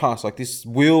 and this is past, like this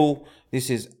will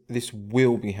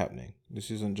be happening.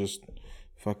 This isn't just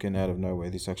fucking out of nowhere.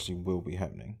 This actually will be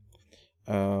happening.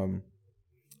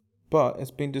 But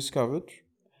it's been discovered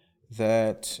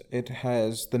that it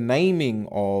has the naming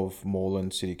of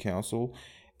Moreland City Council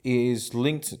is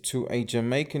linked to a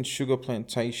Jamaican sugar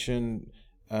plantation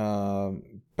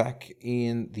back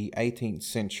in the 18th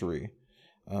century,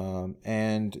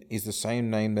 and is the same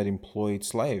name that employed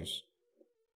slaves.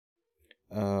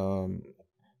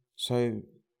 So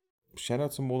shout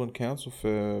out to Moreland Council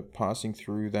for passing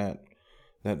through that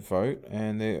vote,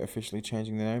 and they're officially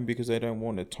changing their name because they don't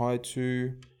want it tied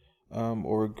to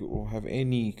or have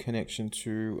any connection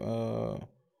to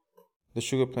the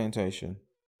sugar plantation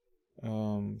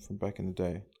from back in the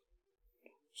day.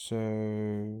 So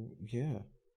yeah,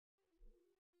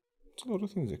 it's a lot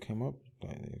of things that came up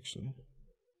lately, actually.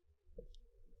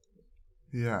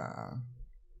 Yeah.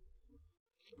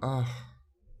 Ugh.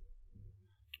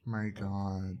 My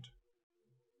God.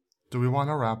 Do we want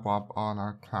to wrap up on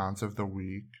our clowns of the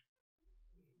week?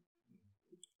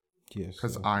 Yes.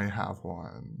 Because I have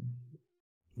one.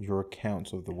 Your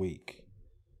account of the week.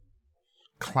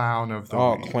 Clown of the week.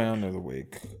 Oh, clown of the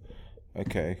week.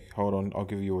 Okay, hold on. I'll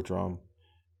give you a drum.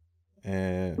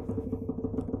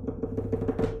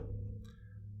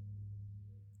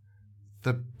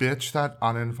 The bitch that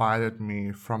uninvited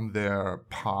me from their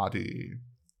party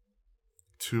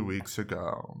 2 weeks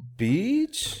ago.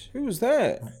 Beach? Who was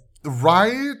that?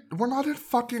 Right? We're not in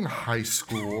fucking high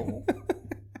school.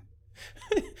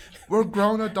 We're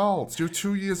grown adults. You're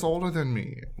 2 years older than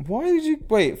me. Why did you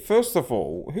wait? First of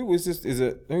all, who is this?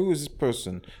 Who is this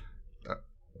person?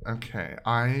 Okay,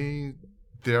 I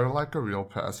they're like a real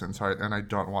person, sorry, and I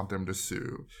don't want them to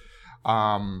sue.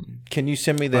 Um, Can you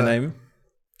send me their name?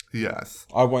 yes.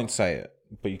 I won't say it,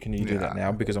 but can you do that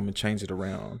now? Because I'm going to change it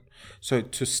around. So,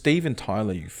 to Steven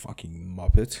Tyler, you fucking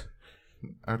muppet.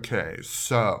 Okay,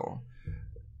 so,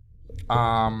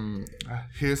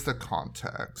 here's the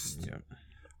context. Yep.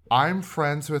 I'm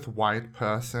friends with white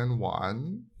person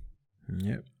 1.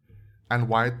 Yep. And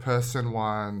white person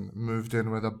 1 moved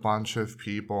in with a bunch of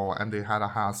people and they had a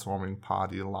housewarming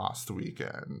party last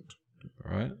weekend.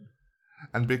 Right.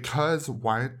 And because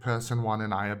white person 1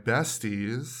 and I are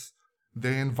besties,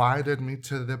 they invited me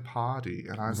to the party.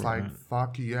 And I was like,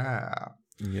 fuck yeah.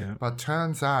 Yeah. But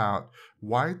turns out,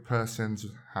 white person's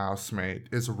housemate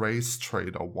is Race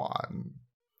Trader 1.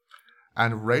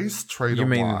 And Race Trader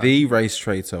 1... You mean the Race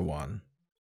Trader 1?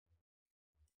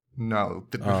 No,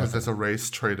 because there's a Race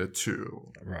Trader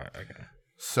 2. Right, okay.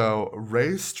 So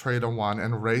Race Trader 1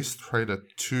 and Race Trader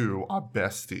 2 are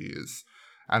besties.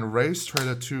 And Race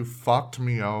Trader 2 fucked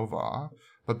me over.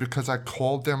 But because I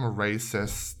called them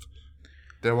racist,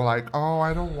 they were like, oh,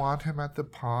 I don't want him at the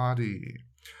party.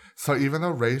 So even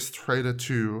though Race Trader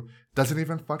 2 doesn't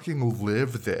even fucking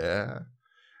live there,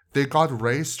 they got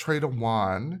Race Trader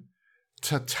 1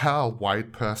 to tell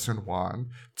white person 1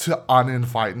 to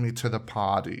uninvite me to the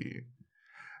party.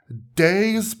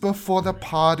 Days before the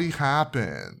party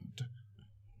happened.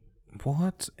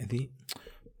 What?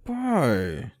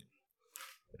 Bro.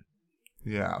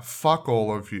 Yeah, fuck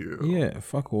all of you. Yeah,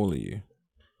 fuck all of you.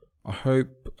 I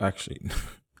hope, actually...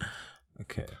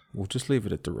 Okay, we'll just leave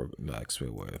it at the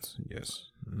swear words.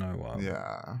 Yes. No,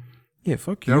 Yeah. Yeah,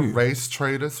 fuck They're you. race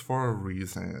traders for a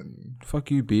reason. Fuck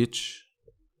you, bitch.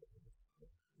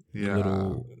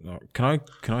 Yeah. Can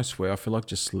I swear? I feel like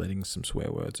just letting some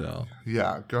swear words out.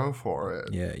 Yeah, go for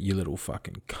it. Yeah, you little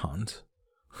fucking cunt.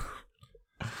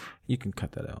 You can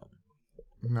cut that out.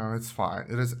 No, it's fine.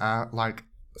 It is like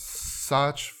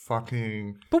such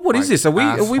fucking. But what is this? Are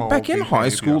we back in high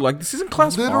behavior. school? Like, this isn't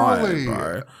class Literally. 5,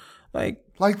 bro.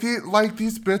 Like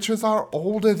these bitches are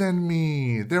older than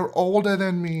me. They're older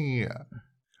than me.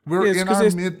 We're in our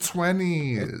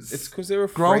mid-20s. It's because they're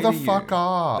afraid Grow the of you. fuck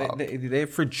up. Their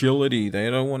fragility. They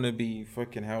don't want to be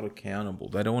fucking held accountable.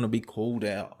 They don't want to be called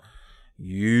out.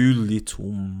 You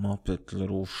little muppet,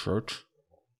 little shirt.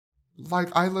 Like,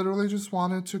 I literally just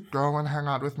wanted to go and hang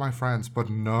out with my friends, but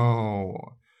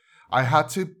no. I had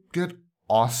to get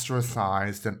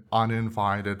ostracized and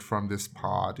uninvited from this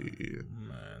party.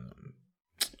 Man,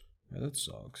 that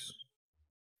sucks.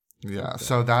 Yeah,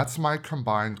 so that's my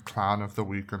combined clown of the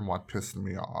week and what pissed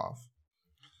me off.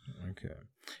 Okay.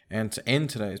 And to end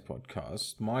today's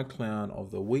podcast, my clown of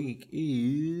the week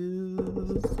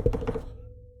is...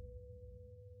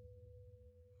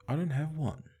 I don't have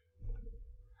one.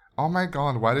 Oh my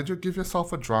god, why did you give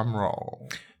yourself a drum roll?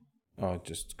 Oh,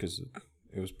 just because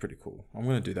it was pretty cool. I'm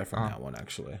going to do that from now on,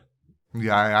 actually.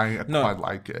 Yeah, I quite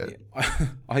like it. Yeah.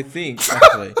 I think,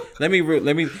 actually, let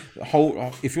me hold.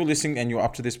 If you're listening and you're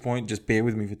up to this point, just bear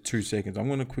with me for 2 seconds. I'm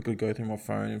going to quickly go through my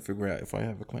phone and figure out if I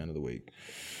have a clown of the week.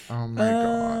 Oh my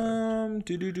god.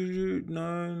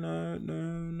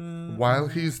 No. While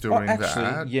he's doing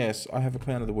that. Yes, I have a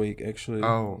clown of the week, actually.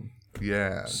 Oh,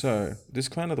 yeah. So, this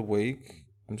clown of the week,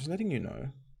 I'm just letting you know.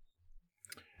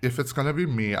 If it's going to be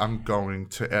me, I'm going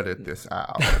to edit this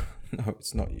out. No,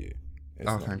 it's not you.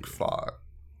 Thank fuck.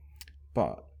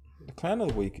 But the clown of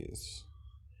the week is,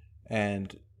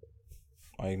 and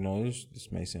I acknowledge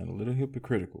this may sound a little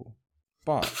hypocritical,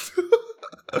 but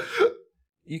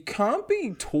you can't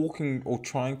be talking or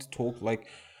trying to talk like,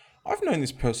 I've known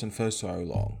this person for so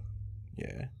long.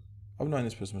 Yeah. I've known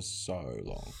this person for so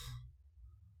long.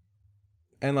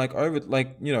 And like over,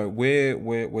 like, you know, we're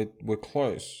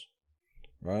close,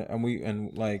 right? And we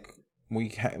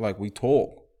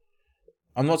talk.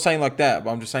 I'm not saying like that,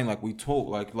 but I'm just saying like we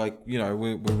talk, like you know,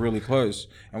 we're really close,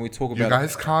 and we talk about. You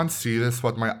guys can't see this,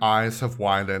 but my eyes have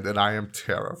widened, and I am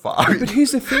terrified. But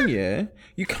here's the thing, yeah,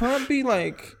 you can't be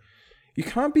on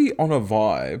a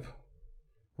vibe,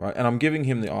 right? And I'm giving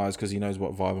him the eyes because he knows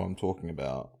what vibe I'm talking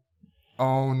about.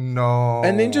 Oh no!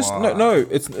 And then just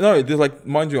They're like,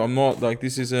 mind you, I'm not like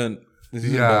this isn't about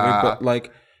me, but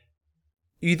like,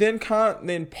 you then can't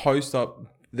then post up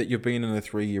that you've been in a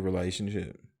 3-year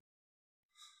relationship.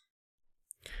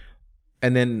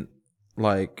 And then,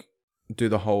 like, do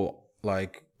the whole,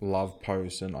 like, love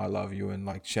post and I love you and,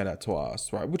 like, shout out to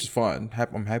us, right? Which is fine.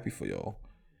 I'm happy for y'all.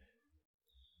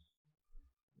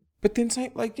 But then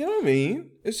say, like, you know what I mean?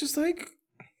 It's just, like,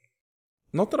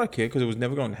 not that I care because it was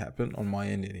never going to happen on my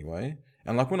end anyway.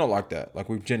 And, like, we're not like that. Like,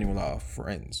 we genuinely are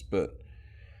friends. But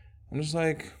I'm just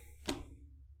like,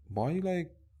 why are you,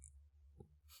 like,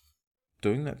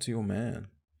 doing that to your man.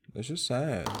 That's just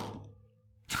sad.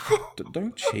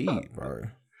 Don't cheat, bro.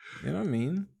 You know what I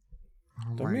mean?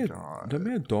 Oh Don't my be god. Don't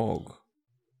be a dog.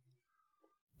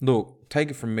 Look,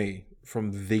 take it from me,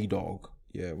 from the dog.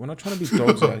 Yeah, we're not trying to be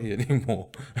dogs out here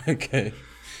anymore. Okay.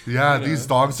 Yeah, You these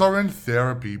know. dogs are in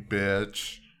therapy,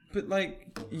 bitch. But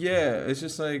like, yeah, it's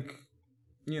just like,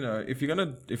 if you're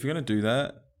gonna do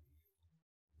that,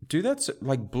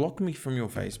 like block me from your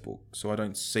Facebook so I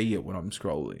don't see it when I'm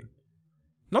scrolling.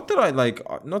 Not that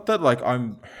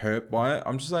I'm hurt by it.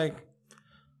 I'm just like,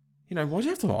 why'd you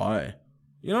have to lie?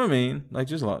 You know what I mean? Like,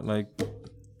 just like,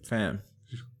 fam.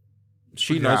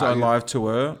 She knows I lied to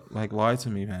her. Like, lie to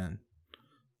me, man.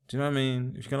 Do you know what I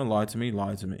mean? If you're gonna lie to me,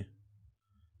 lie to me.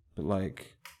 But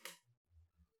like,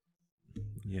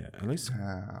 yeah, at least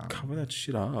cover that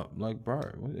shit up. Like, bro,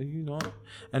 what are you not?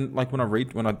 And like when I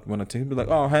text, be like,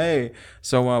 oh hey,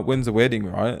 so when's the wedding,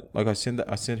 right? Like I sent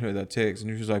her that text,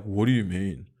 and she was like, what do you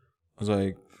mean? I was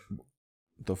like,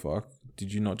 the fuck?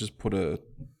 Did you not just put a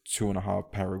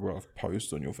 2.5 paragraph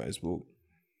post on your Facebook?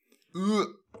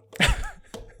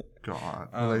 God,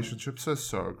 relationships are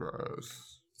so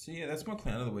gross. So yeah, that's my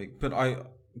clown of the week. But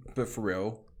for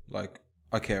real, like,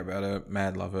 I care about her,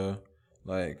 mad love her,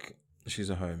 like,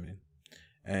 she's a homie,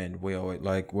 and we're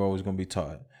always gonna be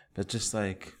tight. But just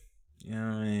like, you know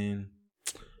what I mean?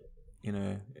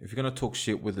 If you're gonna talk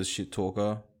shit with a shit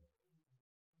talker,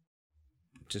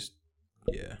 just,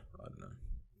 yeah, I don't know.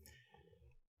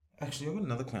 Actually, I've got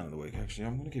another clown of the week. Actually,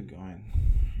 I'm gonna keep going.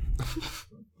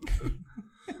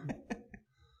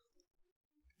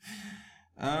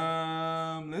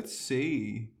 Let's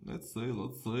see. I'm just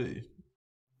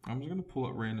gonna pull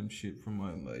up random shit from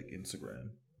my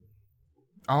Instagram.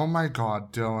 Oh my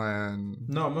god, Dylan.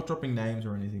 No, I'm not dropping names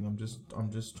or anything. I'm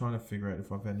just trying to figure out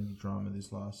if I've had any drama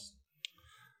this last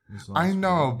I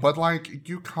know, week. but like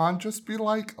you can't just be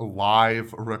like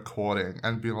live recording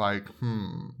and be like,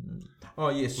 Oh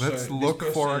yes. let's look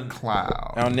for a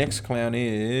clown. Our next clown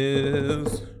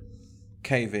is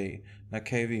KV. Now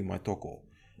KV, my toko.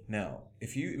 Now,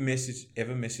 if you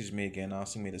ever message me again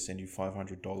asking me to send you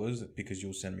 $500 because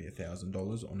you'll send me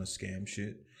 $1,000 on a scam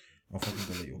shit, I'll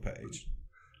fucking delete your page.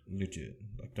 Legit.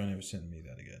 Like, don't ever send me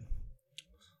that again.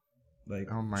 Like,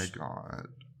 oh my god.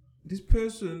 This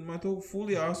person, my dog,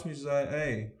 fully asked me, she's like,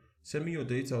 hey, send me your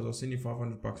details, I'll send you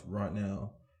 $500 right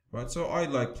now. Right? So I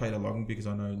played along because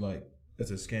I know it's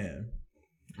a scam.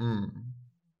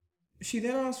 She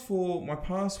then asked for my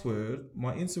password,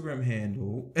 my Instagram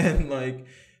handle, and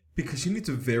because she needed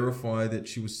to verify that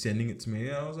she was sending it to me.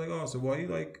 And I was like, oh, so why do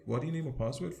you need my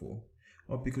password for?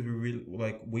 Oh, because we really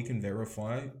we can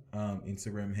verify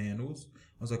Instagram handles.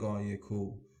 I was like, oh yeah,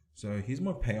 cool. So here's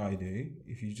my pay ID.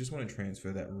 If you just want to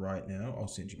transfer that right now, I'll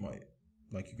send you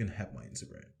you can have my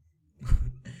Instagram.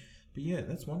 But yeah,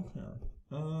 that's one clown.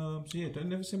 So yeah, don't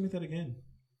never send me that again.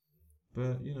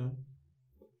 But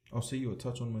I'll see you at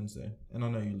Touch on Wednesday, and I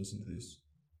know you listen to this.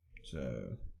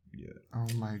 So yeah. Oh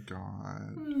my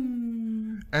god.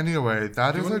 Anyway,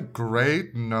 that is a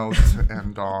great note to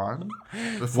end on.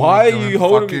 Why are you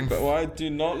holding me? Why do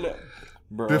not let...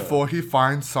 Bruh. Before he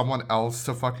finds someone else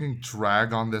to fucking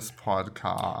drag on this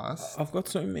podcast. I've got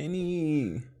so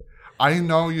many. I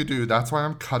know you do. That's why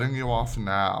I'm cutting you off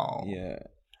now. Yeah.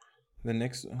 The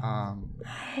next... You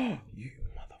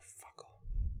motherfucker.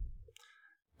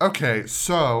 Okay,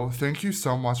 so thank you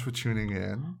so much for tuning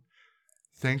in.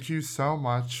 Thank you so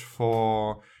much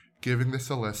for giving this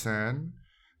a listen.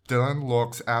 Dylan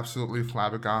looks absolutely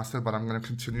flabbergasted, but I'm going to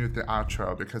continue with the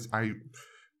outro because I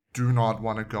do not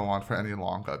want to go on for any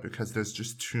longer because there's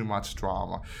just too much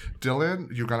drama. Dylan,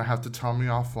 you're going to have to tell me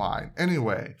offline.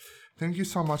 Anyway, thank you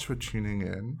so much for tuning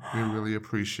in. We really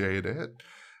appreciate it.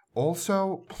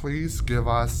 Also, please give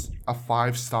us a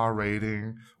 5-star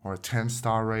rating or a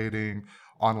 10-star rating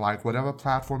on whatever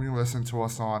platform you listen to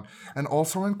us on, and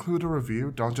also include a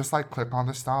review. Don't just click on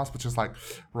the stars, but just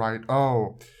write,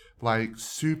 oh,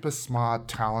 super smart,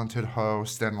 talented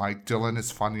host, and Dylan is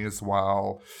funny as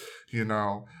well,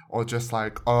 or just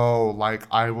oh,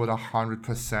 I would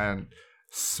 100%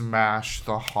 smash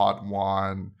the hot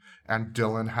one, and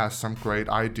Dylan has some great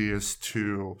ideas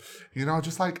too.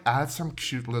 Just add some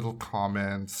cute little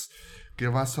comments,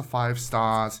 give us a 5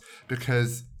 stars,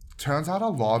 because turns out a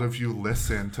lot of you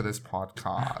listen to this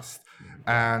podcast,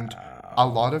 and a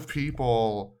lot of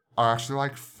people are actually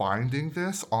finding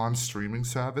this on streaming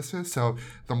services. So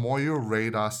the more you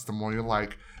rate us, the more you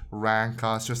rank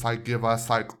us, just give us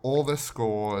all the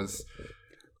scores.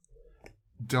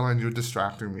 Dylan, you're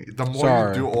distracting me. The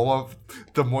more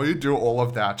you do all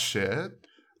of that shit,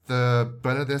 the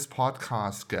better this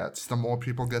podcast gets. The more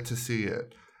people get to see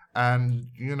it. And,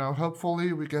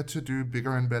 hopefully we get to do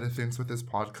bigger and better things with this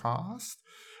podcast.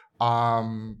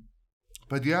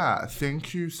 But yeah,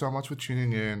 thank you so much for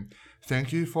tuning in.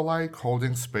 Thank you for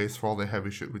holding space for all the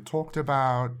heavy shit we talked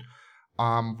about.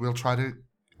 We'll try to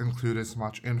include as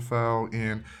much info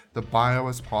in the bio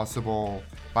as possible.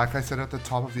 Like I said at the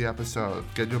top of the episode,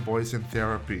 get your boys in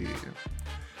therapy.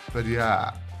 But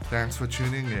yeah, thanks for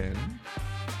tuning in.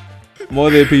 More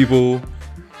there, people.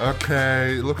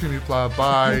 Okay, look at me,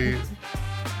 bye.